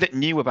 somebody that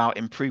knew about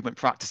improvement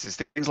practices,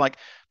 things like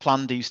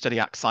plan, do, study,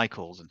 act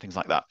cycles and things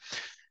like that.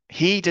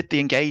 He did the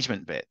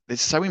engagement bit.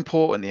 It's so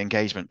important, the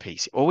engagement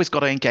piece. You always got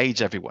to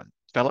engage everyone,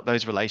 develop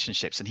those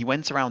relationships. And he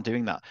went around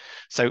doing that.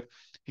 So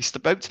he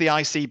spoke to the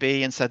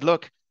ICB and said,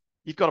 look,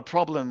 you've got a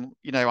problem.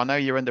 I know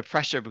you're under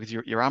pressure because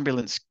your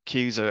ambulance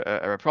queues are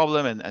a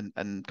problem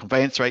and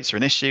conveyance rates are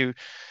an issue.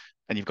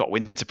 And you've got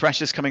winter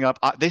pressures coming up.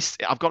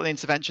 I've got an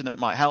intervention that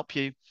might help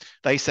you.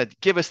 They said,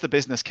 give us the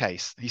business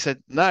case. He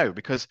said, no,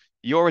 because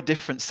you're a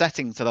different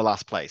setting to the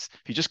last place.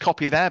 If you just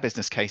copy their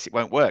business case, it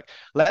won't work.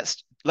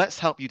 Let's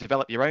help you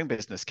develop your own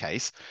business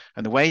case.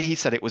 And the way he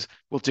said it was,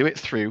 we'll do it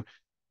through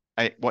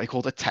what he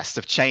called a test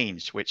of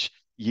change, which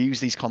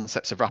used these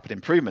concepts of rapid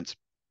improvement.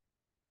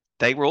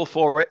 They were all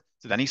for it.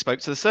 So then he spoke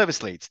to the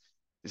service leads.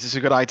 Is this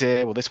a good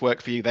idea? Will this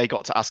work for you? They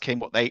got to ask him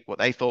what they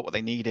thought, what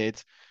they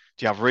needed.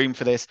 Do you have room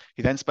for this?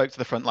 He then spoke to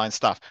the frontline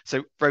staff.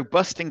 So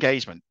robust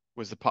engagement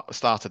was the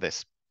start of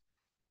this.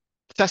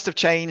 The test of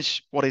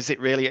change, what is it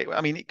really?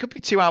 I mean, it could be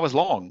 2 hours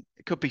long.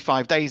 It could be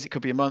 5 days. It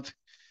could be a month.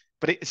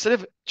 But instead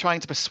of trying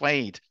to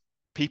persuade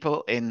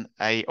people in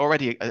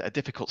already a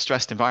difficult,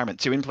 stressed environment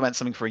to implement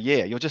something for a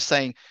year, you're just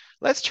saying,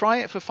 let's try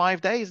it for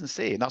 5 days and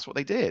see. And that's what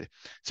they did.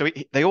 So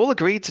they all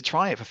agreed to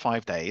try it for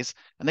 5 days,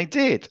 and they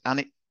did.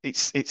 And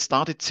it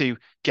started to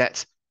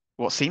get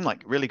what seemed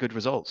like really good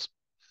results.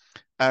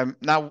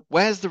 Now,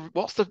 what's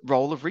the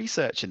role of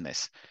research in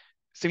this?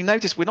 So you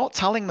notice we're not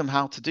telling them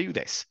how to do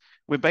this.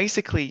 We're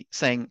basically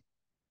saying,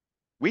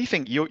 we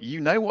think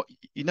you know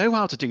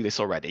how to do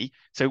this already.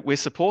 So we're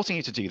supporting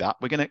you to do that.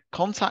 We're going to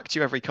contact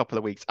you every couple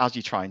of weeks as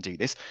you try and do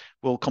this.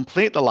 We'll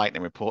complete the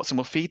lightning reports and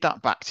we'll feed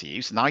that back to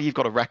you. So now you've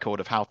got a record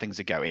of how things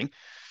are going.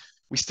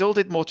 We still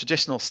did more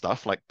traditional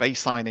stuff like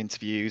baseline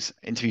interviews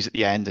at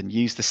the end, and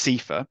use the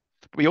CIFA.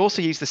 But we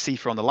also use the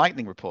CIFA on the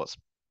lightning reports.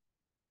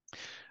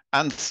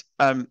 And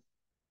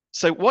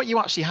so what you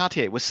actually had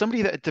here was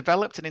somebody that had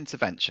developed an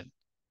intervention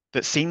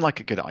that seemed like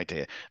a good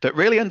idea, that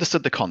really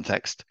understood the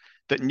context,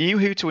 that knew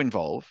who to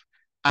involve,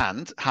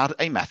 and had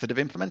a method of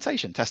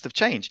implementation, test of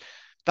change.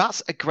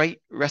 That's a great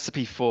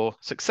recipe for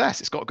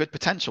success. It's got good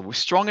potential. We're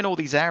strong in all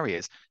these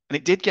areas, and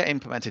it did get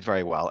implemented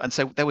very well. And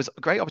so there was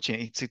a great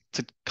opportunity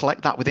to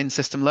collect that within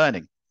system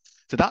learning.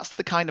 So that's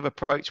the kind of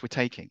approach we're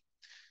taking.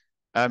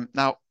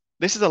 Now,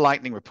 this is a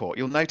lightning report.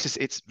 You'll notice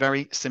it's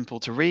very simple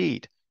to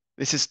read.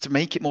 This is to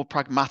make it more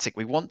pragmatic.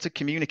 We want to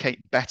communicate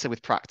better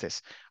with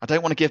practice. I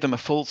don't want to give them a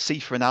full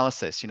CIFA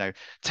analysis,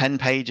 10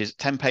 pages,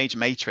 10-page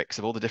matrix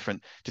of all the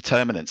different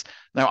determinants.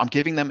 No, I'm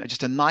giving them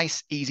just a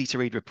nice, easy to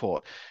read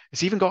report.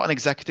 It's even got an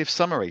executive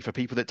summary for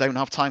people that don't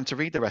have time to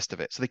read the rest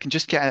of it. So they can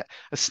just get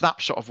a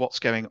snapshot of what's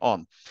going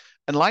on.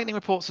 And lightning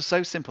reports are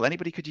so simple,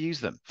 anybody could use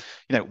them.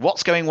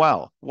 What's going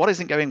well? What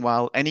isn't going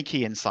well? Any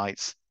key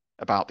insights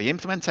about the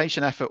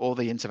implementation effort or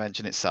the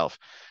intervention itself.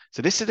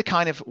 So this is the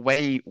kind of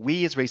way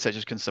we as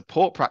researchers can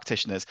support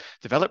practitioners,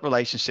 develop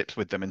relationships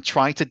with them, and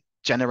try to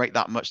generate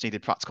that much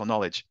needed practical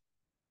knowledge.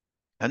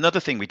 Another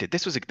thing we did,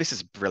 this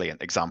is a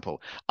brilliant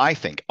example, I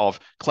think, of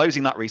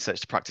closing that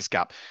research to practice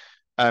gap.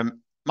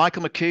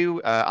 Michael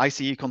McCoo,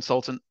 ICU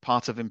consultant,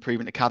 part of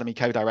Improvement Academy,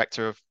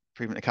 co-director of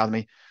Improvement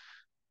Academy,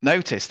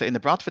 noticed that in the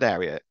Bradford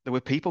area, there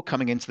were people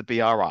coming into the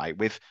BRI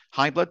with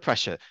high blood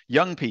pressure,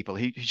 young people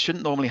who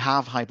shouldn't normally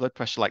have high blood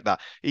pressure like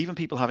that, even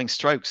people having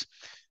strokes.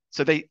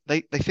 So they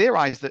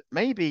theorized that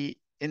maybe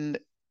in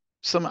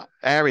some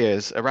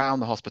areas around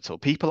the hospital,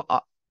 people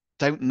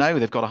don't know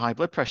they've got a high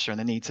blood pressure and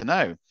they need to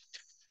know.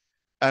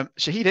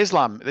 Shahid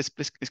Islam, this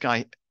guy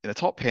in the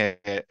top here,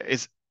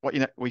 is what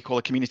we call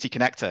a community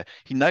connector.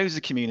 He knows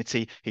the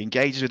community, he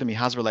engages with them, he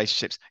has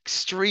relationships.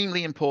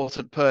 Extremely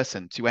important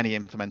person to any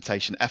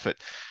implementation effort.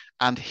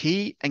 And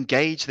he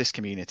engaged this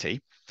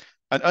community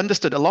and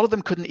understood a lot of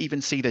them couldn't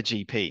even see their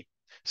GP.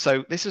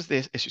 So this is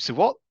the issue. So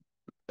what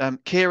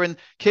Kieran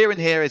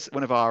here is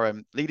one of our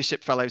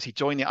leadership fellows.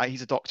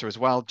 He's a doctor as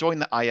well,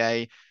 joined the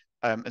IA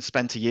and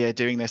spent a year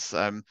doing this.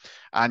 And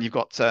you've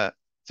got Zanira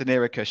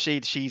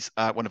Khurshid. She's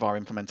one of our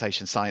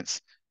implementation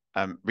science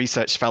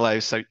research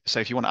fellows. So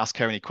if you want to ask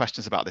her any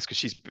questions about this, because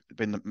she's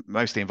been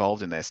mostly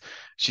involved in this,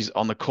 she's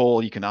on the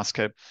call, you can ask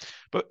her.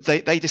 But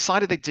they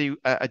decided they'd do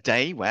a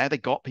day where they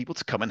got people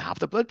to come and have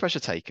the blood pressure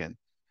taken.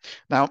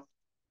 Now,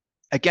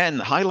 again,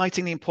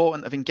 highlighting the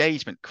importance of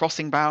engagement,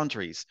 crossing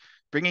boundaries,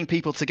 bringing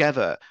people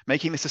together,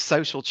 making this a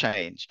social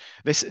change.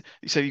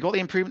 So you've got the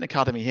Improvement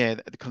Academy here,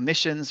 the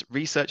clinicians,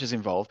 researchers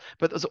involved,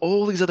 but there's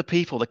all these other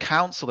people, the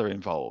counsellor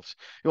involved.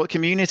 You've got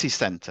community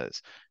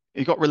centres,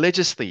 you've got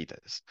religious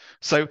leaders.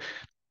 So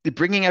they're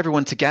bringing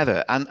everyone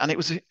together, and it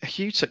was a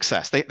huge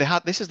success. They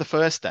had, this is the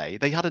first day.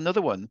 They had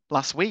another one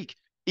last week,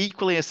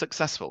 equally as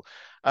successful.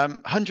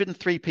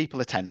 103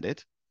 people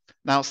attended.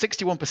 Now,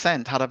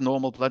 61% had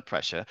abnormal blood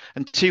pressure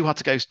and 2 had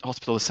to go to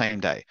hospital the same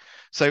day.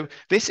 So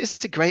this is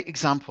a great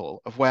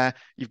example of where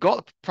you've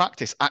got the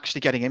practice actually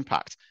getting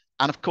impact.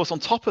 And of course, on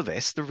top of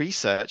this, the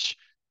research,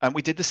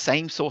 we did the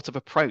same sort of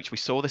approach. We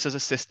saw this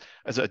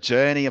as a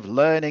journey of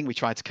learning. We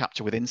tried to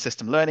capture within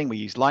system learning. We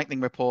used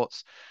lightning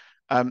reports.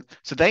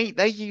 So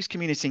they use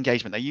community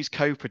engagement. They use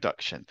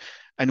co-production.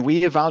 And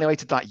we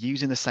evaluated that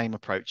using the same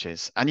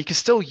approaches. And you can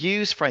still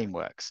use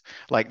frameworks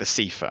like the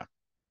CIFA.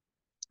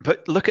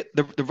 But look at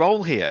the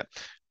role here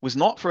was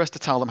not for us to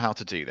tell them how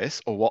to do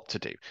this or what to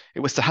do.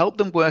 It was to help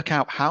them work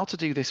out how to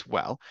do this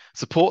well,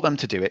 support them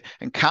to do it,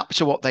 and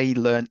capture what they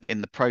learned in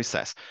the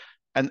process.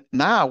 And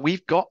now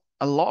we've got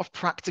a lot of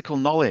practical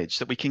knowledge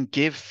that we can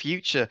give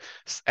future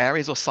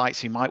areas or sites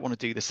who might want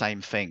to do the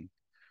same thing.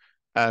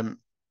 Now,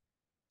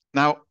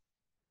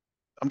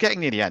 I'm getting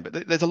near the end,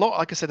 but there's a lot,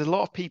 like I said, there's a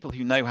lot of people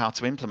who know how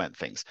to implement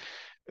things.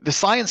 The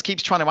science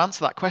keeps trying to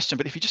answer that question,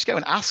 but if you just go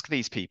and ask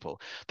these people,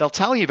 they'll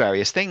tell you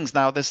various things.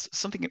 Now, there's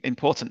something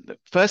important. The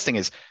first thing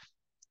is,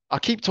 I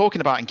keep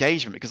talking about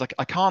engagement because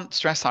I can't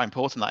stress how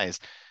important that is.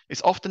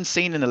 It's often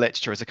seen in the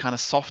literature as a kind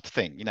of soft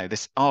thing,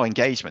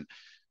 engagement.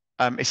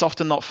 It's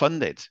often not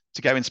funded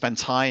to go and spend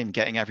time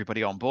getting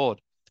everybody on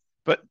board.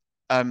 But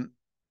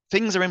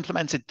things are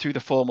implemented through the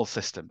formal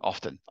system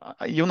often.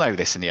 You'll know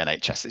this in the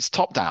NHS. It's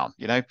top down,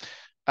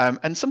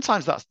 and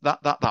sometimes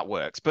that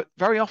works, but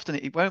very often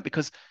it won't,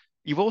 because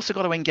you've also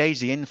got to engage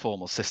the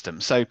informal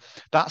system. So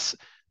that's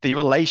the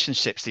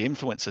relationships, the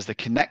influencers, the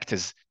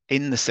connectors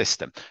in the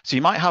system. So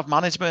you might have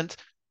management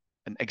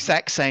and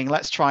exec saying,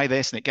 let's try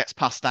this, and it gets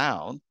passed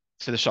down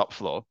to the shop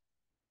floor.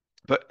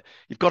 But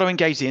you've got to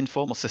engage the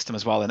informal system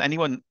as well. And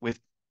anyone with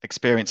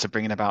experience of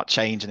bringing about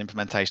change and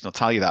implementation will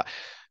tell you that.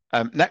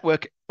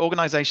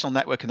 Organizational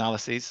network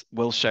analyses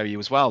will show you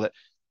as well that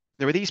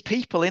there are these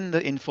people in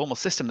the informal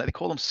system that they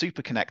call them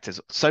super connectors,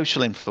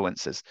 social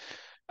influencers.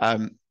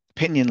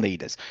 Opinion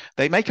leaders.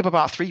 They make up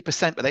about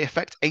 3%, but they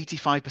affect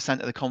 85%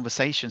 of the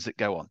conversations that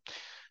go on.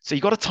 So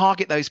you've got to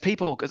target those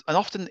people, and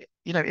often,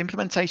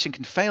 implementation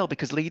can fail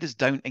because leaders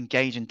don't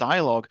engage in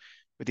dialogue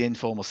with the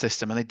informal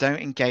system, and they don't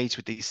engage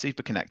with these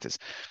super connectors.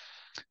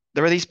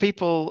 There are these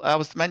people, I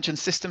was mentioned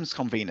systems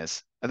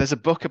conveners. There's a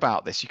book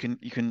about this.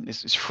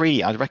 It's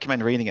free. I'd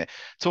recommend reading it,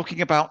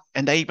 talking about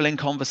enabling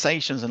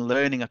conversations and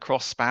learning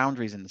across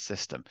boundaries in the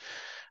system.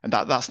 And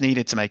that's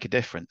needed to make a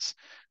difference.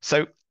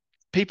 So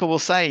people will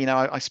say,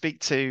 I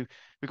speak to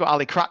we've got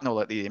Ali Cracknell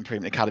at the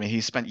Improvement Academy,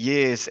 who spent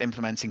years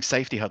implementing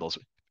safety huddles.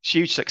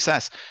 Huge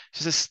success.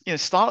 So just,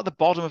 start at the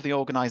bottom of the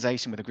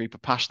organization with a group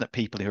of passionate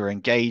people who are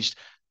engaged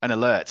and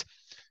alert.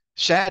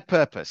 Shared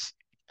purpose.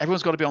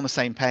 Everyone's got to be on the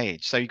same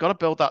page. So you've got to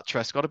build that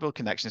trust, got to build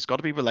connection. It's got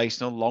to be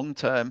relational, long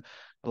term.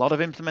 A lot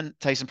of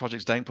implementation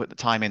projects don't put the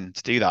time in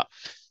to do that.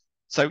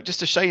 So just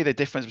to show you the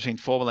difference between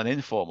formal and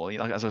informal,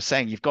 as I was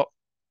saying, you've got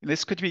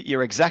this could be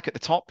your exec at the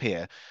top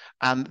here,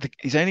 and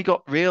he's only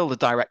got the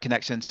direct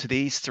connections to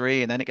these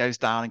three, and then it goes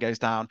down and goes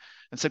down.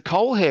 And so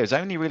Cole here is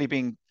only really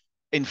being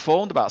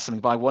informed about something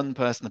by one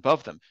person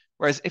above them.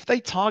 Whereas if they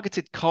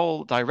targeted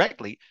Cole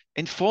directly,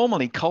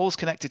 informally, Cole's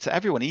connected to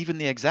everyone, even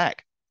the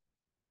exec.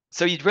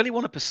 So you'd really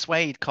want to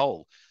persuade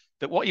Cole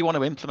that what you want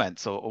to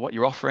implement or what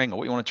you're offering or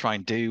what you want to try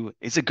and do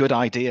is a good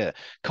idea.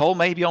 Cole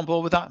may be on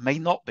board with that, may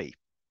not be.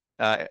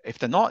 If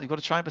they're not, you've got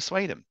to try and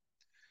persuade them.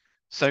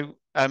 So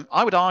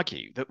I would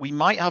argue that we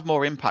might have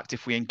more impact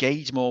if we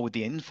engage more with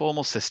the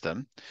informal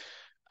system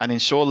and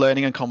ensure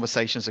learning and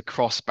conversations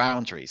across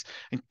boundaries.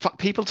 In fact,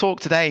 people talk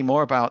today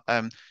more about,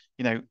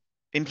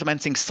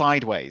 implementing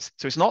sideways.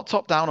 So it's not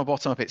top down or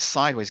bottom up, it's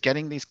sideways,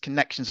 getting these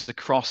connections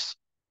across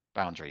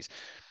boundaries.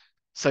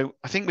 So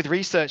I think with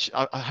research,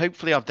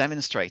 hopefully I've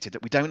demonstrated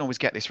that we don't always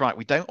get this right.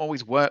 We don't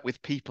always work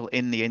with people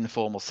in the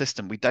informal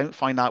system. We don't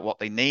find out what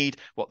they need,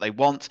 what they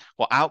want,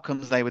 what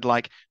outcomes they would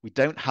like. We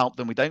don't help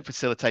them. We don't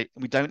facilitate.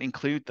 We don't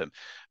include them.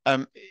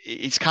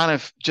 It's kind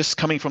of just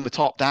coming from the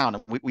top down.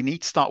 And we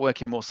need to start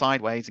working more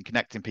sideways and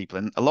connecting people.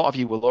 And a lot of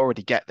you will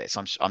already get this,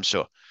 I'm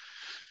sure.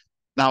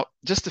 Now,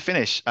 just to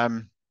finish,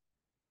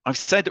 I've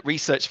said that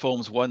research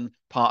forms one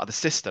part of the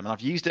system, and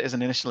I've used it as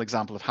an initial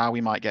example of how we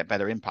might get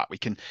better impact. We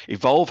can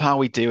evolve how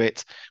we do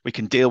it. We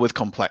can deal with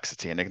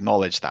complexity and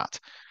acknowledge that.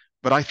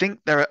 But I think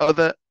there are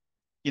other,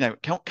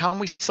 can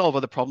we solve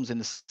other problems in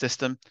the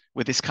system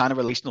with this kind of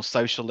relational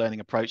social learning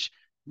approach?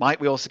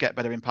 Might we also get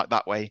better impact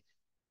that way?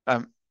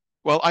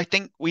 Well, I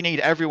think we need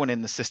everyone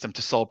in the system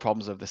to solve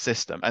problems of the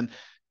system. And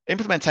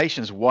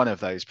implementation is one of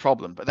those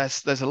problems, but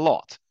there's a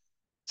lot.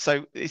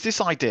 So it's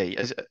this idea,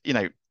 as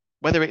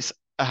whether it's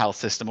a health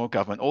system or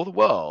government or the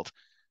world,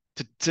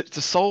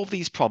 to solve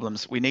these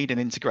problems, we need an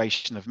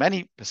integration of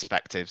many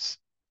perspectives.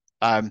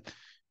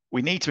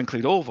 We need to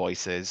include all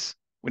voices.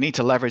 We need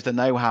to leverage the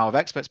know-how of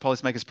experts,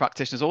 policymakers,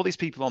 practitioners, all these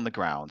people on the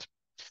ground.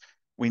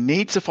 We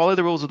need to follow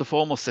the rules of the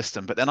formal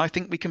system, but then I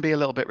think we can be a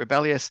little bit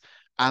rebellious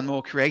and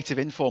more creative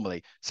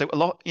informally. So a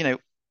lot,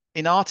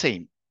 in our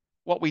team,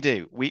 what we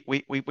do,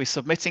 we're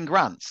submitting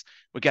grants.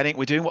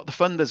 We're doing what the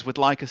funders would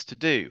like us to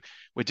do.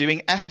 We're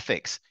doing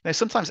ethics.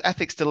 Sometimes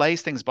ethics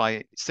delays things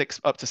by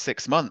up to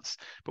 6 months,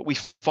 but we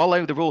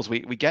follow the rules.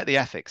 We get the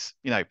ethics,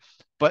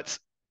 But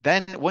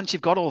then once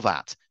you've got all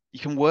that, you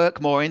can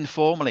work more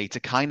informally to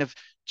kind of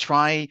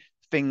try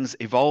things,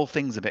 evolve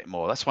things a bit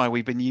more. That's why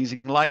we've been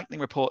using lightning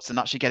reports and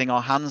actually getting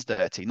our hands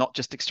dirty, not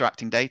just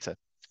extracting data.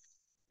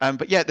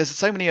 But yeah, there's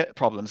so many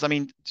problems. I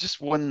mean,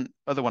 just one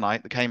other one I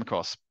came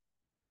across,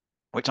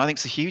 which I think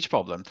is a huge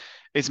problem,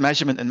 is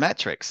measurement and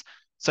metrics.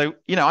 So,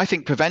 I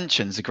think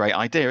prevention's a great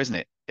idea,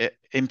 isn't it?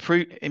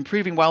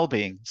 Improving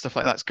well-being, stuff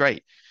like that's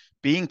great.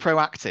 Being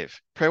proactive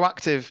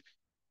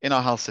in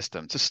our health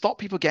system to stop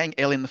people getting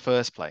ill in the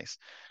first place.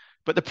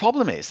 But the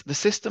problem is the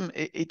system,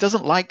 it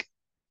doesn't like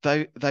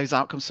those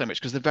outcomes so much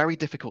because they're very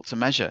difficult to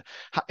measure.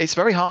 It's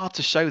very hard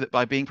to show that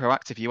by being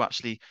proactive, you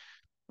actually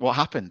what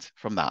happened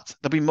from that.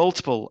 There'll be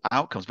multiple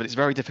outcomes, but it's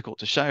very difficult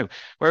to show.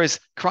 Whereas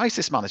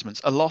crisis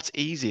management's a lot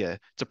easier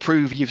to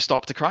prove you've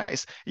stopped a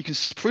crisis. You can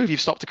prove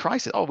you've stopped a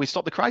crisis. Oh, we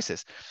stopped the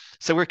crisis.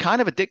 So we're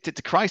kind of addicted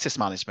to crisis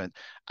management,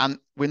 and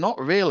we're not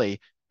really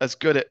as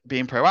good at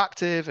being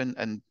proactive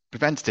and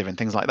preventative and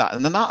things like that.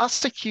 And then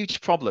that's a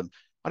huge problem.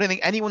 I don't think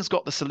anyone's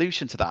got the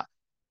solution to that,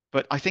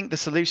 but I think the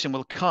solution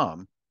will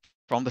come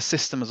from the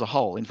system as a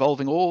whole,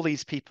 involving all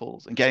these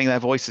people and getting their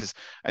voices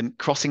and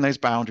crossing those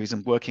boundaries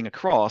and working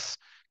across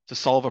to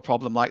solve a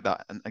problem like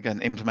that. And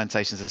again,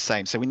 implementation is the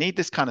same. So we need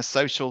this kind of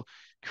social,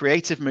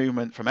 creative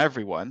movement from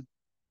everyone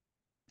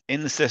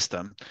in the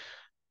system.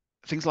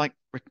 Things like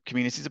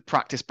communities of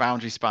practice,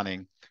 boundary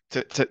spanning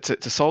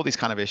to solve these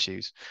kind of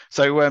issues.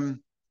 So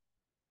I'm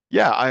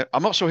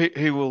not sure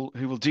who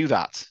will do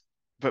that,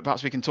 but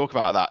perhaps we can talk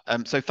about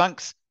that. So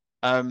thanks.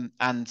 And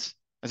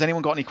has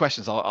anyone got any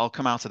questions? I'll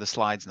come out of the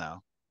slides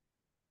now.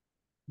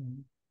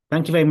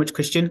 Thank you very much,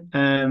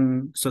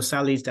 Kristian. So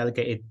Sally's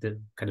delegated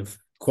the kind of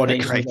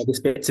coordination of this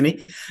bit to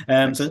me.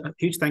 So a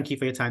huge thank you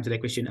for your time today,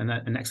 Kristian, and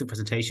an excellent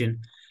presentation.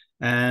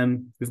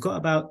 We've got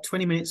about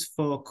 20 minutes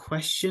for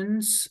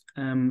questions.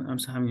 I'm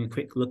just having a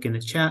quick look in the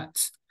chat.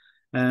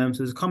 So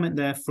there's a comment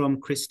there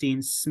from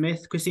Christine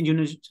Smith. Christine, do you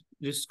want to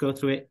just go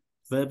through it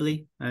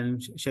verbally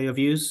and share your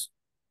views?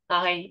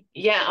 Hi.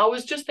 Yeah, I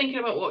was just thinking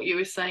about what you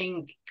were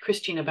saying,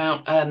 Kristian,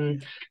 about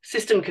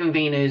system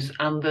conveners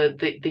and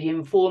the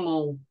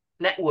informal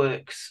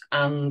networks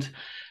and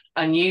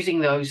using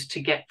those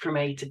to get from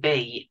A to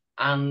B.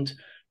 And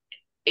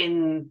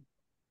in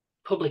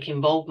public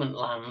involvement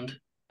land,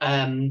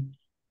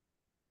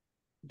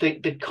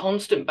 the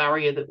constant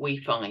barrier that we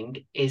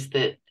find is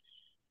that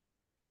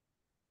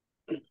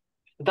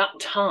that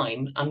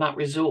time and that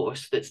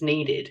resource that's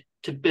needed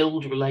to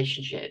build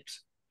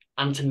relationships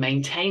and to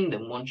maintain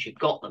them once you've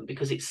got them,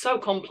 because it's so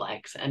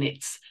complex and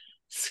it's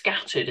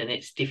scattered and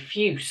it's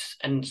diffuse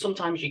and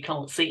sometimes you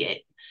can't see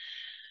it,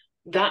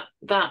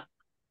 that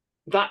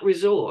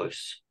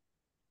resource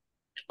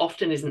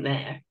often isn't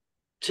there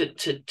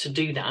to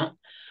do that.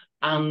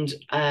 And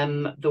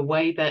the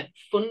way that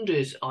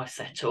funders are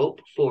set up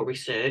for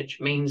research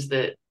means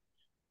that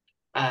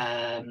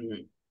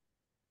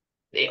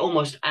it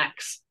almost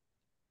acts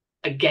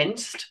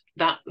against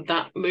that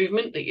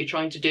movement that you're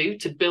trying to do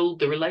to build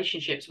the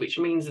relationships, which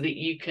means that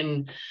you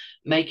can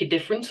make a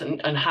difference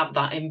and have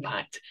that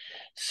impact.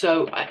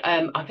 So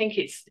I think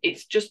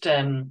it's just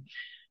I'm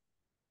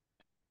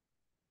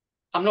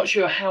not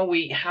sure how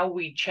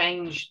we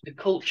change the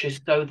culture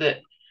so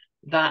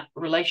that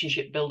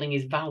relationship building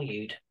is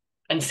valued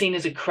and seen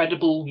as a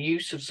credible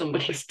use of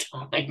somebody's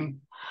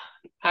time.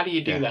 How do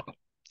you do that?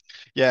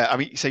 Yeah, I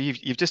mean, so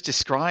you've just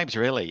described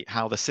really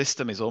how the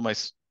system is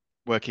almost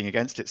working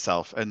against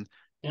itself, and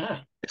yeah,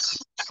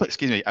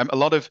 excuse me, a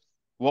lot of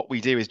what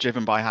we do is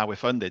driven by how we're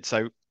funded.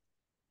 So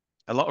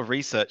a lot of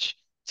research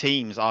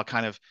teams are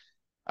kind of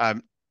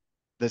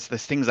there's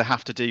things they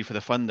have to do for the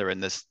funder,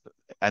 and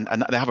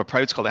and they have a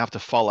protocol they have to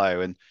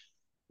follow, and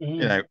you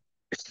know,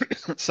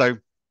 so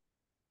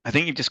I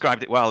think you've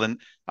described it well. And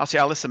actually,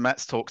 Alison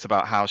Metz talks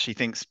about how she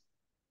thinks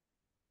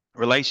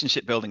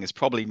relationship building is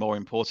probably more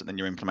important than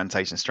your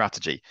implementation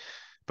strategy,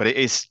 but it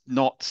is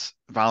not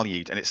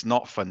valued and it's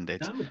not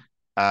funded.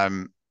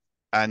 No.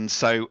 And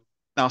so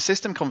now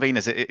system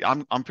conveners,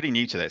 I'm pretty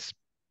new to this.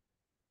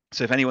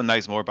 So if anyone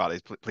knows more about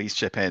it, please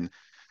chip in.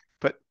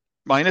 But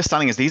my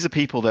understanding is these are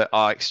people that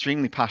are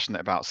extremely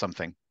passionate about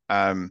something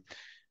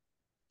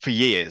for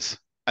years,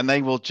 and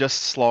they will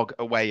just slog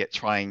away at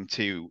trying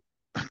to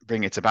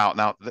bring it about.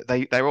 Now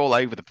they're all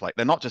over the place.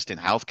 They're not just in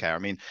healthcare. I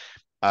mean,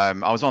 I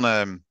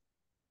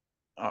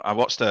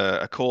watched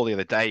a call the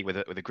other day with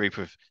a group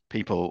of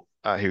people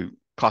who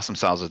class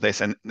themselves as this,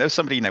 and there's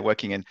somebody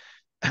working in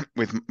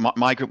with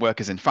migrant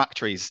workers in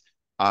factories,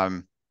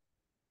 in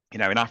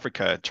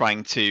Africa,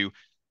 trying to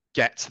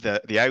get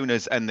the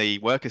owners and the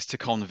workers to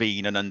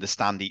convene and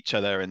understand each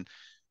other,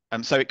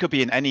 and so it could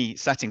be in any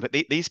setting. But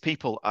these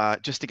people,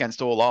 just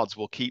against all odds,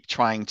 will keep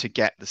trying to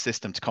get the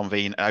system to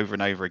convene over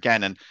and over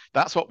again, and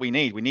that's what we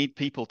need. We need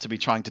people to be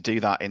trying to do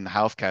that in the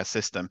healthcare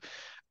system.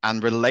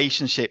 And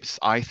relationships,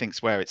 I think,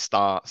 is where it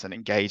starts, and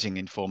engaging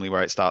informally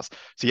where it starts.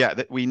 So yeah,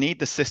 we need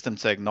the system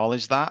to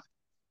acknowledge that,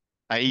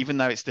 even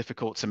though it's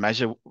difficult to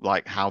measure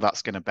like how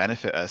that's going to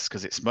benefit us,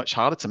 because it's much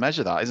harder to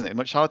measure that, isn't it?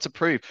 Much harder to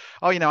prove.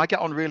 Oh, I get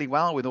on really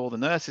well with all the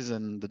nurses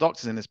and the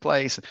doctors in this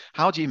place.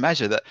 How do you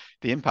measure that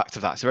the impact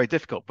of that? It's very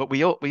difficult. But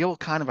we all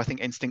kind of, I think,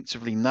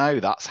 instinctively know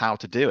that's how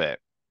to do it.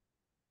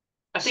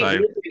 I think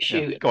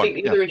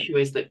the other issue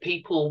is that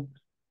people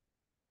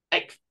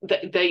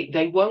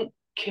they won't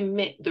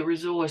commit the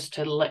resource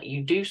to let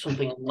you do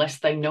something unless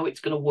they know it's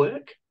going to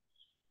work.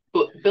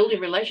 But building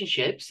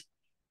relationships,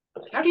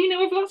 how do you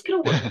know if that's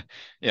going to work?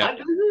 Yeah, I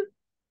don't know.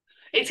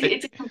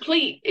 It's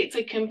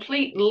a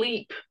complete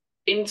leap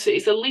into.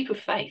 It's a leap of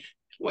faith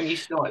when you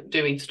start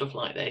doing stuff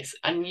like this,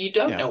 and you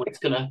don't know it's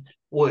going to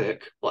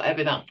work,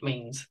 whatever that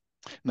means.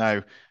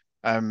 No,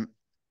 I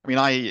mean,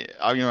 I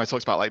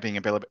talked about like being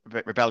a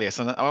bit rebellious,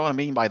 and what I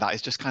mean by that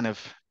is just kind of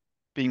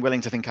being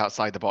willing to think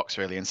outside the box,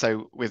 really. And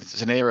so with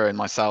Zanira and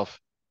myself,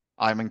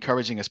 I'm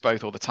encouraging us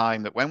both all the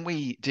time that when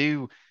we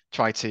do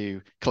try to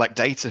collect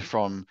data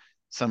from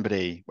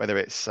somebody, whether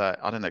it's I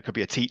don't know, it could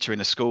be a teacher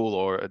in a school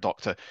or a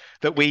doctor,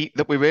 that we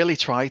really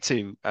try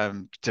to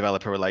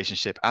develop a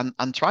relationship and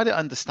try to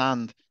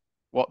understand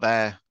what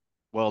their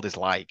world is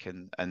like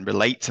and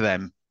relate to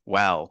them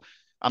well.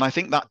 And I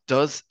think that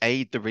does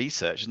aid the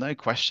research, no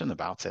question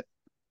about it.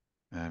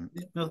 And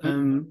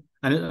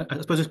I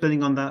suppose just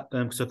building on that,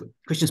 so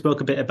Kristian spoke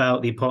a bit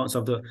about the importance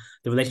of the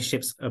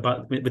relationships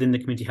within the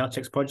Community Health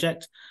Checks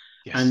project.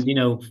 Yes. And,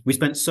 we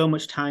spent so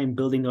much time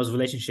building those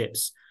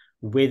relationships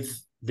with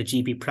the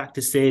GP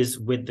practices,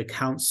 with the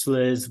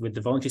counsellors, with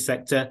the voluntary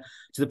sector,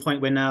 to the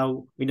point where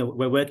now,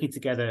 we're working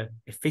together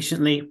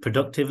efficiently,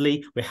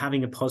 productively, we're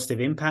having a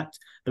positive impact.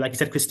 But like you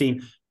said,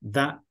 Christine,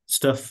 that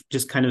stuff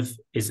just kind of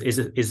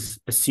is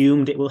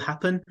assumed it will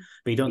happen,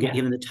 but you don't get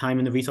given the time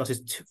and the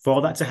resources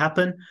for that to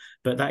happen.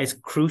 But that is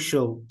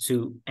crucial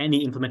to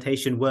any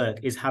implementation work,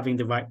 is having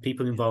the right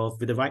people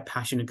involved with the right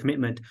passion and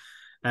commitment.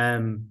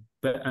 And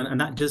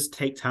that does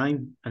take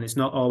time, and it's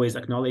not always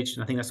acknowledged.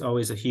 And I think that's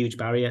always a huge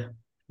barrier.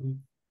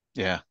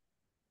 Yeah,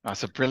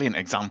 that's a brilliant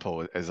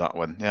example, is that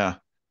one. Yeah.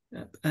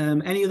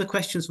 Any other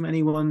questions from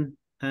anyone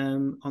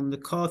on the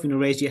call? If you want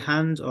to raise your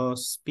hand or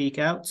speak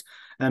out.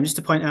 Just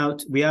to point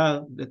out,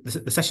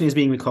 the session is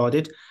being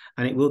recorded,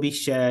 and it will be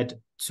shared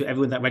to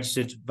everyone that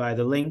registered via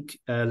the link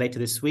later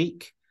this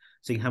week,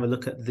 so you can have a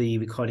look at the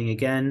recording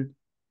again.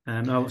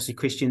 Obviously,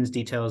 Kristian's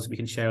details we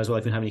can share as well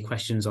if you have any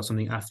questions or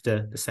something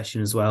after the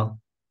session as well.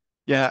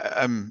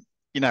 Yeah,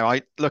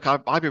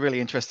 I'd be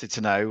really interested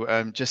to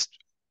know just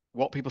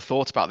what people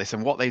thought about this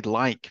and what they'd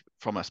like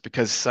from us,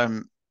 because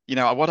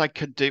what I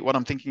could do, what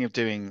I'm thinking of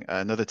doing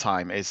another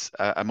time is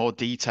a more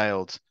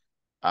detailed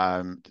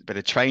bit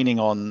of training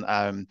on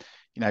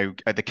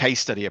the case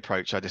study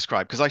approach I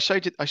described, because I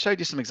showed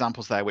you some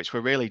examples there which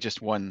were really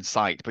just one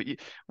site, but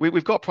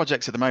we've got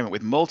projects at the moment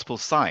with multiple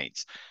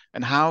sites,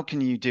 and how can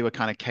you do a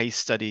kind of case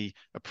study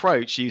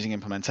approach using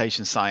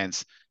implementation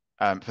science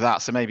for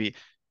that? So maybe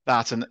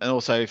that, and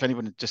also if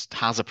anyone just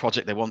has a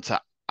project they want to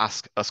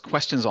ask us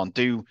questions on,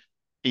 do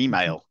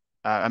email,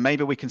 and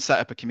maybe we can set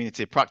up a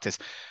community of practice.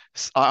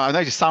 I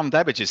noticed Sam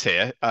Debbage is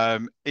here.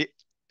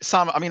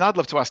 Sam, I mean, I'd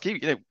love to ask you,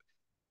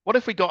 what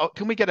if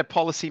can we get a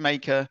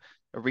policymaker,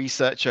 a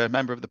researcher, a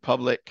member of the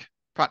public,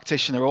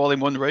 practitioner all in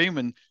one room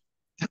and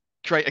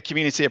create a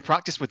community of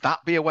practice? Would that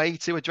be a way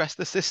to address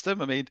the system?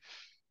 I mean,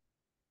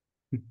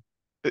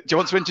 do you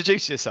want to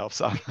introduce yourself,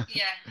 Sam?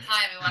 Yeah,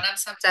 hi everyone. I'm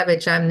Sam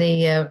Debbage. I'm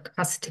the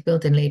capacity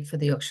building lead for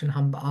the Yorkshire and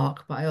Humber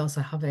ARC, but I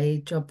also have a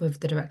job with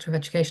the Director of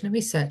Education and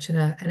Research in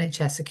a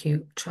NHS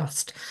acute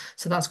trust.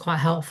 So that's quite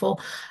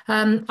helpful.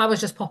 I was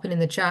just popping in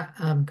the chat,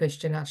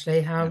 Kristian,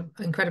 actually, how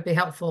incredibly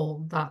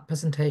helpful that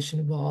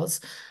presentation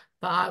was.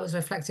 But I was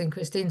reflecting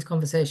Christine's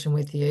conversation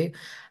with you,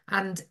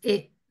 and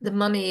the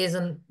money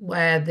isn't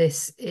where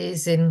this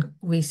is in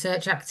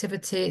research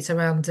activity. It's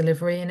around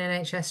delivery in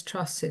NHS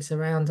trusts. It's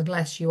around,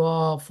 unless you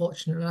are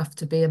fortunate enough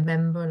to be a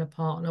member and a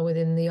partner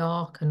within the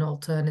ARC and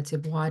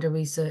alternative wider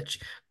research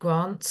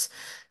grants.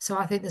 So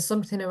I think there's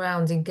something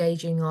around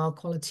engaging our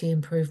quality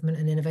improvement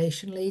and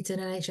innovation leads in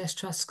NHS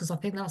trusts, because I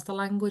think that's the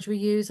language we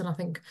use, and I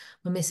think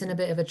we're missing a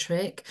bit of a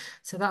trick.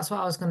 So that's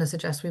what I was going to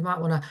suggest. We might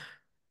want to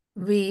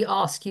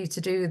re-ask you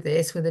to do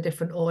this with a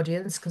different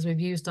audience, because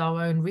we've used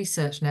our own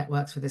research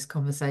networks for this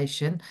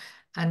conversation,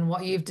 and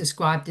what you've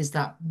described is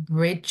that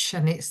bridge,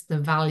 and it's the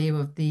value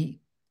of the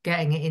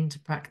getting it into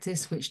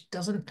practice, which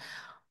doesn't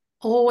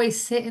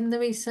always sit in the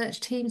research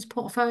team's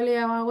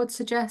portfolio, I would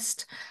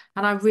suggest.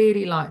 And I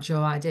really liked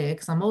your idea,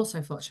 because I'm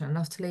also fortunate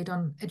enough to lead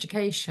on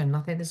education.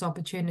 I think there's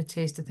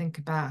opportunities to think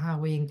about how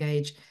we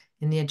engage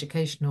in the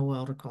educational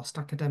world across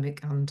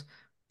academic and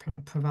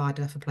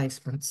provider for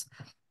placements.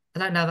 I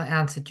don't know that I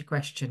answered your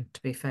question,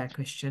 to be fair,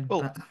 Kristian.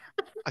 Well,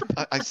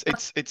 but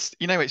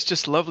it's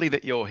just lovely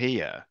that you're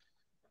here,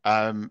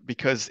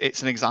 because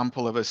it's an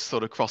example of us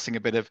sort of crossing a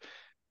bit of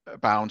a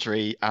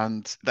boundary,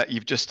 and that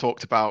you've just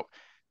talked about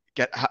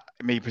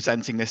me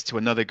presenting this to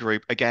another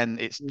group. Again,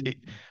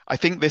 I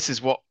think this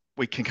is what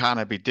we can kind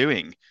of be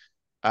doing.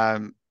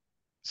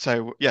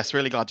 So yes,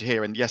 really glad you're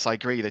here. And yes, I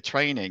agree. The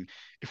training,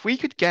 if we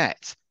could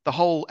get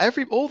all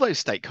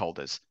those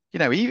stakeholders,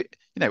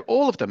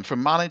 all of them,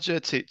 from manager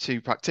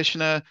to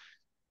practitioner,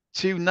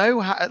 to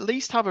know at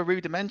least have a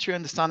rudimentary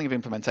understanding of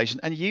implementation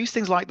and use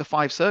things like the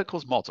 5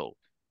 circles model,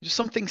 just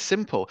something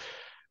simple.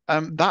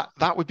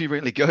 That would be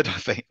really good, I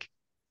think.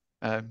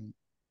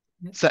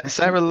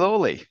 Sarah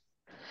Lawley.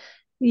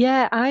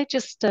 Yeah, I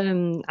just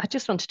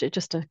wanted to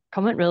just a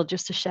comment, real,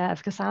 just to share,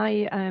 because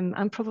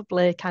I'm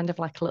probably kind of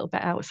like a little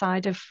bit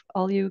outside of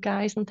all you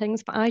guys and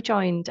things, but I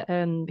joined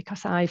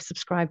because I've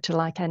subscribed to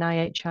like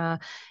NIHR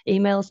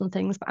emails and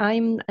things. But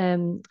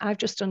I've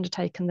just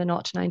undertaken the 0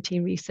 to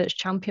 19 Research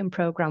Champion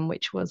Programme,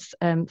 which was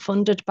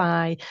funded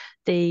by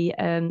the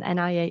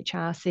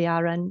NIHR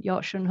CRN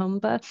Yorkshire and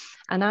Humber,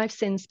 and I've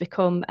since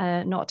become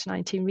a 0 to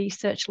 19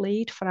 research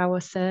lead for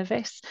our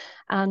service,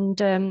 and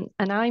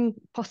I'm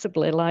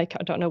possibly, like,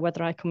 I don't know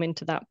whether I come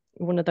into that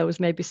one of those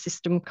maybe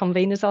system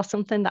conveners or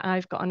something, that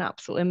I've got an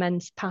absolute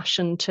immense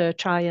passion to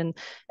try and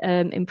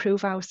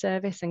improve our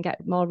service and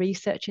get more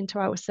research into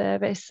our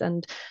service.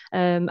 And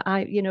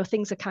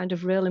things are kind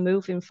of really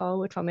moving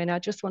forward for me. And I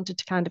just wanted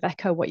to kind of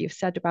echo what you've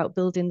said about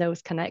building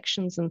those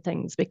connections and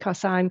things,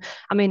 because I'm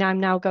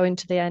now going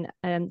to the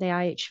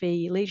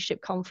IHV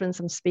Leadership Conference.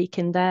 I'm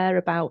speaking there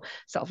about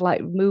sort of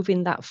like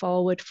moving that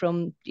forward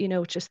from,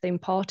 just the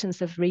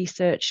importance of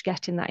research,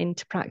 getting that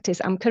into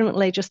practice. I'm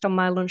currently just on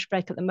my lunch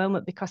break at the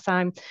moment, because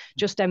I'm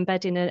just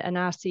embedding an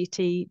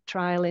RCT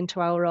trial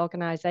into our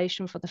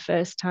organisation for the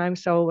first time.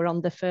 So we're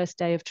on the first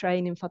day of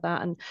training for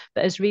that.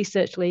 But as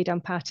research lead,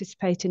 I'm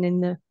participating in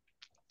the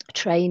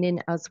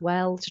training as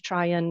well, to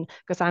try and,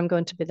 because I'm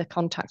going to be the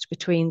contact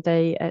between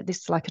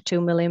this is like a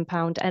 £2 million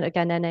and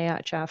again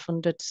NIHR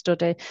funded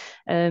study.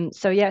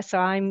 So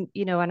I'm,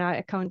 and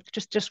I kind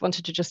of just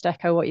wanted to just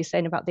echo what you're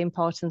saying about the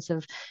importance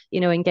of,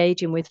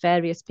 engaging with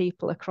various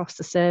people across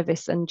the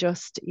service, and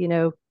just,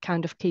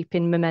 kind of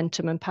keeping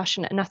momentum and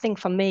passion. And I think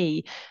for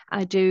me,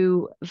 I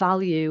do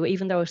value,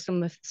 even though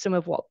some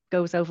of what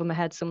goes over my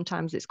head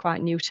sometimes it's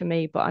quite new to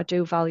me, but I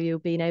do value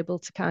being able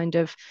to kind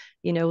of,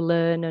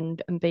 learn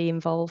and be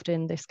involved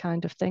in this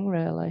kind of thing,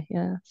 really.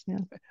 Yeah.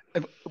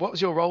 What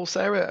was your role,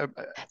 Sarah?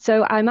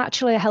 So I'm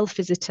actually a health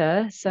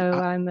visitor. So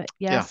I'm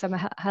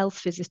a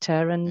health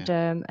visitor, and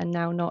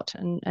now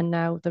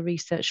now the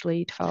research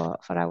lead for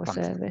our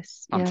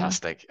service.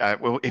 Fantastic.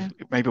 Well,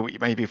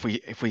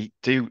 if we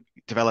do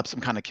develop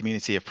some kind of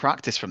community of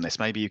practice from this,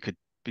 maybe you could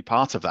be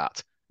part of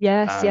that.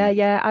 Yes,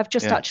 yeah. I've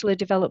just actually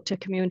developed a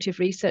community of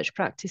research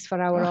practice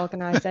for our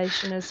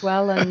organisation as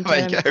well, and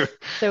there you go.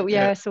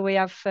 so we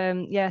have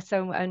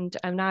and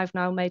I've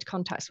now made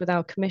contacts with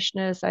our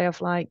commissioners. I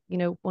have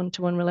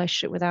one-to-one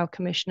relationship with our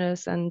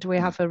commissioners, and we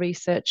have a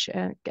research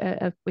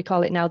we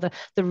call it now the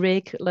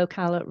RIG,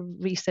 Local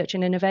Research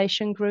and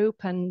Innovation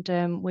Group, and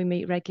we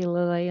meet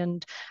regularly,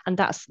 and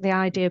that's the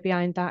idea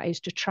behind that, is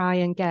to try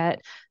and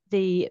get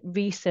the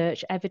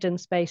research,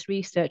 evidence-based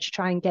research,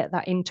 try and get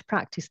that into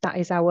practice. That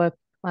is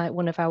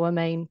one of our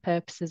main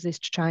purposes, is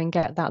to try and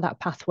get that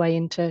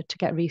pathway to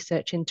get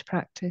research into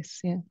practice.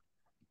 Yeah.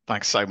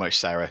 Thanks so much,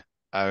 Sarah.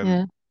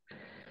 Yeah.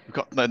 We've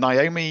got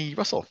Naomi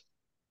Russell.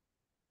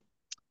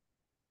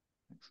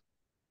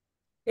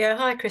 Yeah,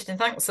 hi Kristian.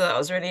 Thanks for that. It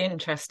was really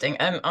interesting.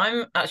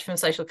 I'm actually from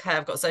social care.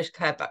 I've got a social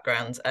care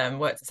background.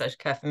 Worked in social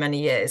care for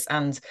many years,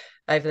 and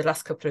over the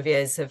last couple of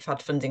years have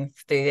had funding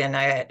through the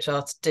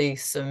NIHR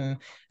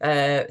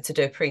to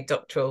do a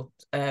pre-doctoral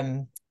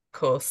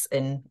course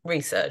in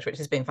research, which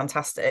has been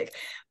fantastic.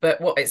 But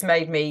what it's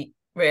made me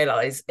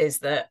realise is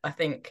that I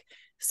think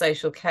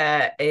social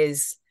care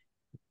is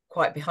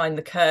quite behind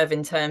the curve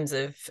in terms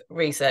of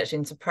research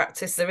into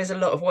practice. There is a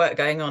lot of work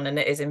going on and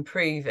it is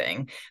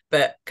improving,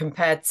 but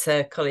compared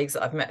to colleagues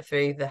that I've met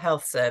through the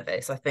health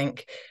service, I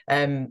think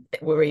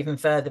we're even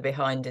further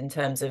behind in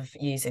terms of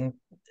using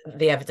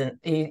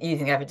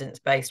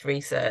evidence-based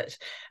research.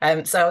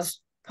 So I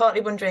was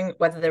partly wondering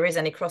whether there is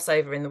any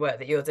crossover in the work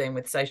that you're doing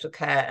with social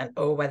care,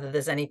 or whether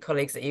there's any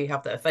colleagues that you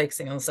have that are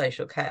focusing on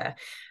social care.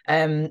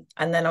 And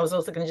then I was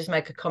also going to just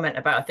make a comment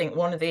about, I think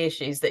one of the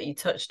issues that you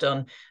touched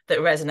on that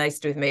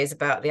resonated with me is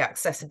about the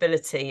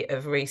accessibility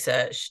of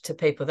research to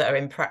people that are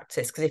in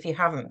practice. Because if you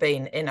haven't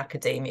been in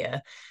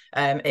academia,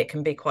 it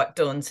can be quite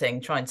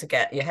daunting trying to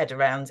get your head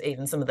around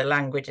even some of the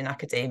language in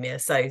academia.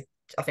 So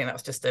I think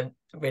that's just a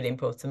really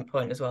important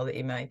point as well that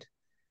you made.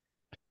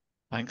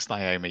 Thanks,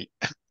 Naomi.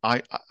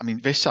 I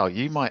mean, Vishal,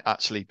 you might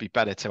actually be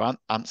better to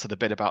answer the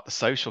bit about the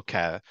social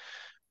care,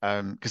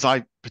 because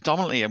I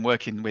predominantly am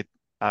working with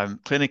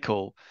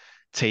clinical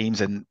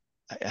teams and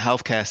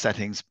healthcare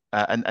settings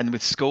and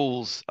with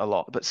schools a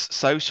lot, but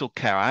social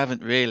care, I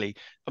haven't really.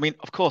 I mean,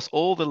 of course,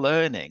 all the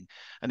learning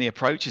and the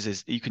approaches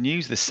is you can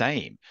use the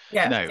same,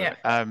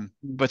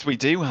 but we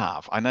do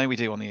have, I know we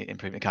do on the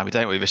Improvement Academy,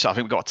 don't we, Vishal? I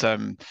think we've got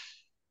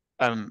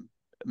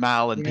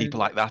Mal and people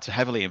like that are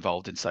heavily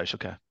involved in social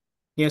care.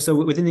 Yeah, so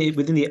within the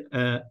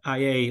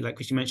IA, like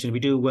Kristian mentioned, we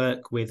do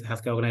work with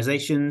healthcare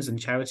organisations and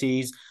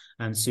charities,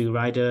 and Sue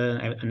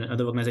Ryder and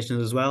other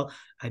organisations as well.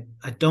 I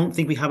don't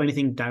think we have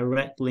anything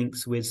direct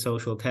links with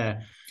social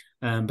care,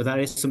 but that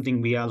is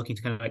something we are looking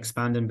to kind of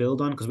expand and build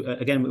on, because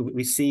again,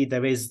 we see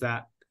there is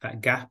that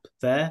gap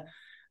there,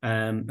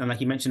 and like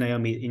you mentioned,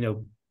 Naomi,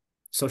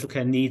 social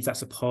care needs that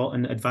support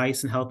and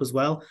advice and help as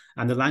well,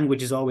 and the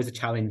language is always a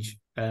challenge.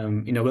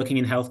 Working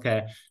in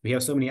healthcare, we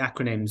have so many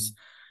acronyms.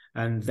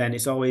 And then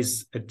it's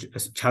always a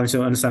challenge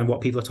to understand what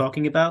people are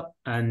talking about.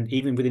 And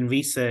even within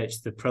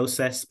research, the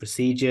process,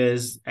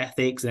 procedures,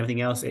 ethics, and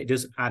everything else, it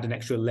does add an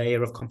extra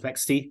layer of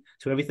complexity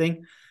to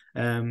everything.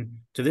 So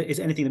if there's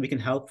anything that we can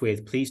help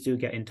with, please do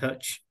get in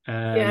touch.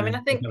 I mean,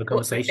 I think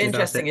what's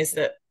interesting is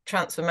that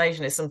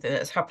transformation is something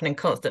that's happening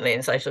constantly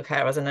in social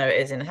care, as I know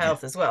it is in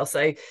health as well.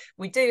 So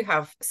we do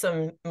have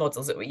some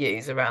models that we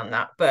use around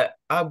that, but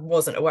I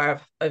wasn't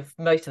aware of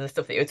most of the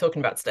stuff that you were talking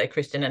about today,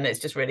 Kristian, and it's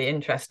just really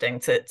interesting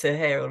to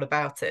hear all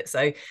about it. So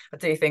I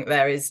do think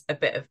there is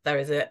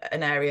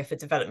an area for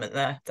development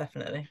there,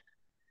 definitely.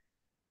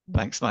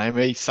 Thanks,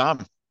 Naomi.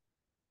 Sam?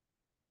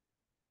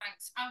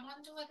 Thanks. I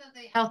wonder whether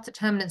the Health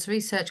Determinants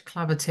Research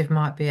Collaborative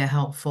might be a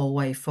helpful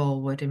way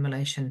forward in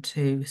relation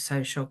to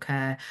social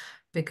care,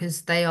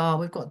 because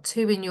we've got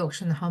 2 in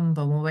Yorkshire and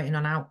Humber, and we're waiting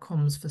on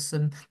outcomes for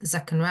the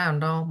second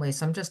round, aren't we?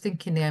 So I'm just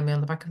thinking, Naomi,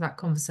 on the back of that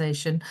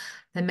conversation,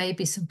 there may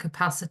be some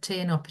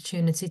capacity and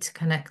opportunity to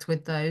connect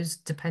with those,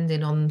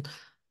 depending on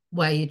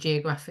where you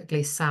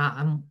geographically sat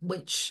and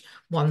which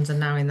ones are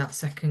now in that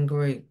second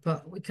group.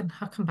 But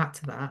I'll come back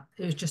to that.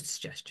 It was just a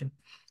suggestion.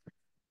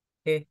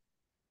 Yeah.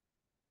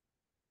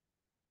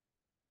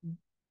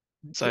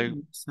 So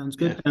sounds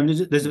good. Yeah.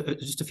 There's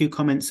just a few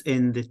comments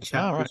in the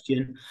chat,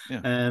 Kristian.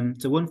 Yeah.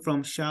 So one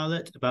from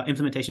Charlotte about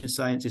implementation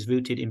science is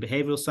rooted in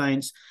behavioural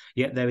science,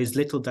 yet there is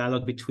little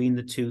dialogue between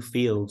the two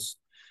fields.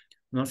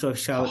 I'm not sure if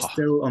Charlotte's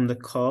still on the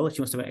call, if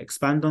she wants to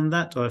expand on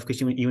that, or if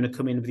Kristian, you want to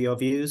come in with your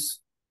views.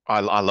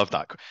 I love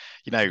that.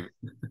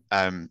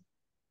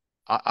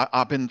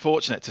 I've been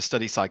fortunate to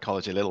study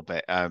psychology a little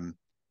bit.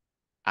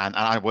 And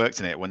I worked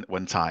in it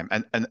one time,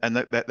 and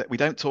that we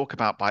don't talk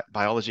about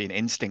biology and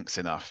instincts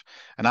enough.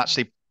 And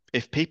actually,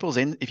 if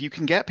you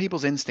can get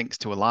people's instincts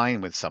to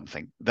align with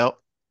something, to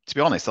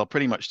be honest, they'll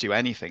pretty much do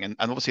anything. And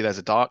obviously, there's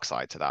a dark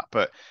side to that.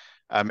 But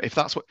if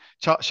that's what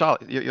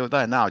Charlotte, you're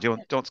there now. Do you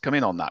want to come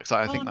in on that? Because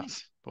I think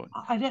that's important.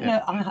 I don't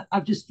know.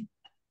 I've just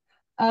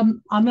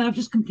I've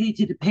just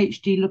completed a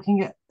PhD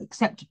looking at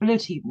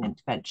acceptability of an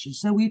intervention.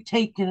 So we've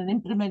taken an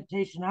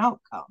implementation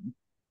outcome,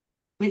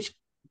 which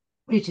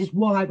is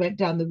why I went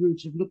down the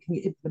route of looking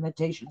at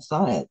implementation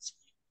science.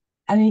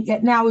 And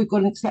yet now we've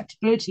got an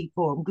acceptability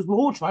forum because we're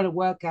all trying to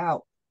work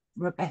out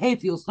from a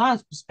behavioural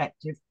science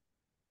perspective,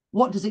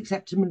 what does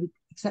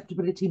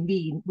acceptability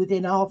mean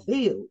within our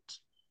field?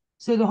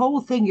 So the whole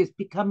thing is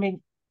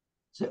becoming,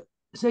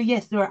 so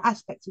yes, there are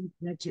aspects of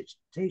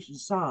implementation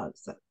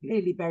science that are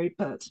clearly very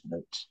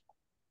pertinent.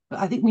 But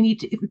I think we need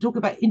to, if we talk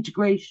about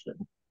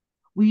integration,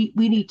 we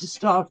need to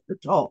start at the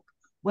top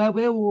where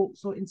we're all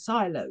sort of in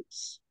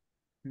silos.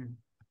 And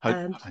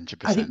 100%.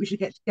 I think we should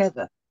get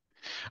together.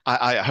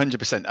 I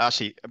 100%.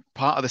 Actually,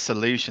 part of the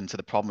solution to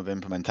the problem of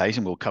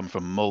implementation will come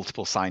from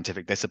multiple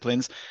scientific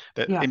disciplines.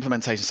 That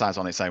implementation science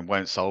on its own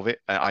won't solve it.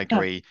 I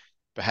agree.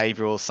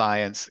 Behavioral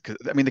science, because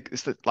I mean,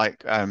 it's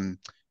like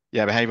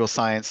behavioral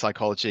science,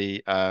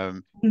 psychology.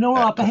 Our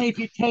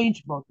behavior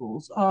change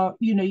models are,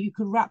 you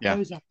could wrap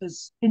those up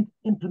as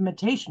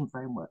implementation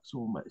frameworks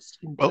almost.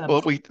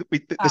 Well,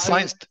 the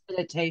science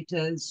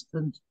facilitators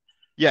and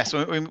yes,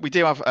 we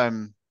do have.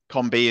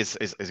 COM-B is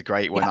a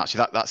great one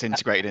actually. That's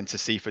integrated into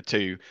CIFA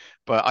too,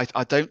 but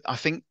I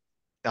think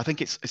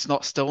it's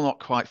still not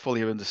quite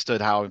fully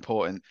understood how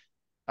important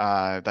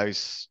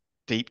those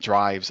deep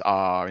drives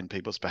are in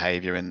people's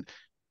behavior and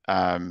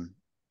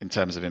in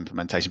terms of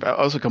implementation. But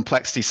also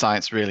complexity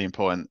science really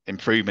important,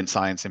 improvement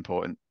science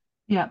important.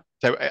 Yeah.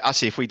 So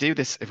actually, if we do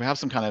this, if we have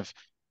some kind of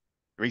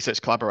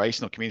research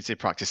collaboration or community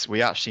practice,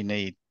 we actually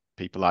need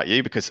people like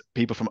you, because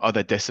people from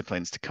other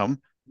disciplines to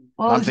come.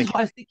 Well, this is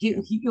what I think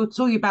you're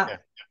talking about.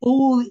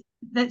 All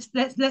let's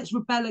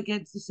rebel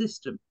against the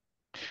system.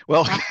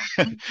 Well,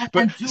 and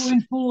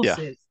join forces.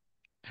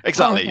 Yeah,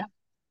 exactly.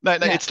 No,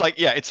 it's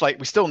like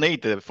we still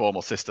need the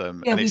formal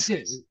system. Yeah, we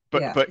do.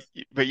 But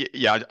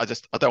I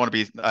don't want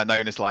to be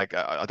known as like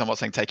I'm not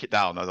saying take it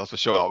down. That's for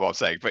sure what I'm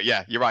saying. But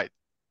yeah, you're right.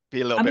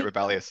 Be a little bit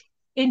rebellious.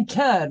 In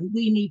turn,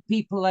 we need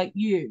people like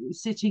you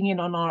sitting in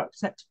on our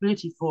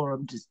acceptability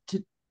forum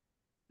to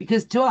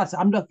because to us,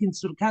 I'm looking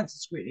sort of cancer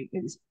screening.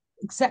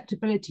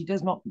 Acceptability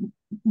does not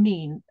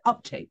mean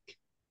uptake,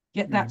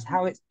 yet that's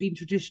how it's been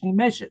traditionally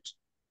measured.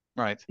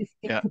 Right.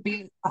 It could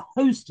be a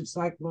host of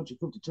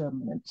psychological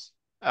determinants.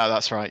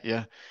 That's right.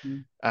 Yeah.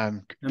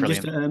 I'm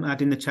just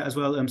adding the chat as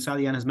well.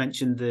 Sally Ann has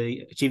mentioned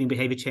the Achieving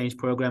Behaviour Change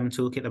program and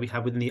toolkit that we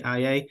have within the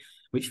IA,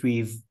 which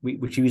we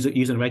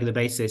use on a regular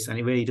basis, and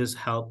it really does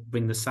help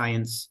bring the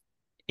science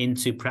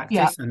into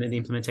practice and then the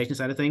implementation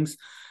side of things.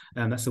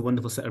 That's a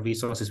wonderful set of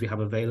resources we have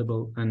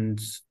available, and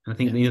I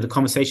think the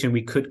conversation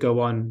we could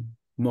go on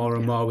more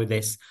and more with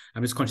this.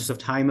 I'm just conscious of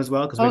time as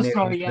well because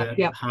we're near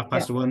the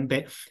 1:30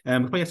 bit. We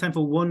probably have time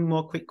for one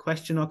more quick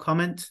question or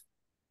comment.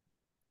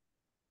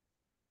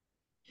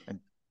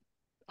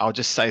 I'll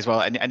just say as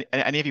well,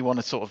 any of you want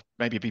to sort of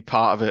maybe be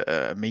part of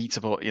a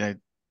meetup or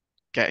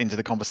get into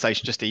the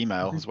conversation, just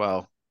email as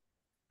well.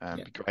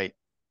 Be great.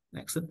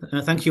 Excellent.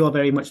 Thank you all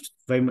very much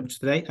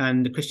today.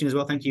 And Kristian as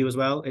well, thank you as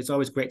well. It's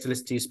always great to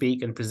listen to you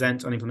speak and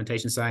present on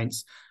implementation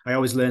science. I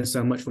always learn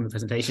so much from the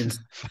presentations.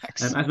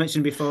 As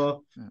mentioned before,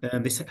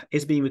 this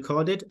is being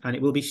recorded and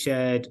it will be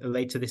shared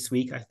later this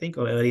week, I think,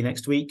 or early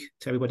next week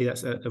to everybody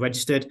that's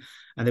registered.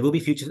 And there will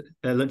be future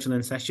lunch and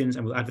learn sessions,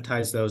 and we'll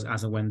advertise those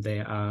as and when they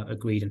are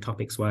agreed and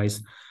topics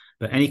wise.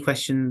 But any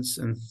questions,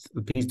 and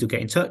please do get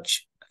in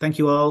touch. Thank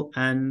you all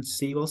and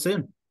see you all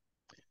soon.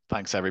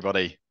 Thanks,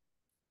 everybody.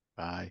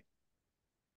 Bye.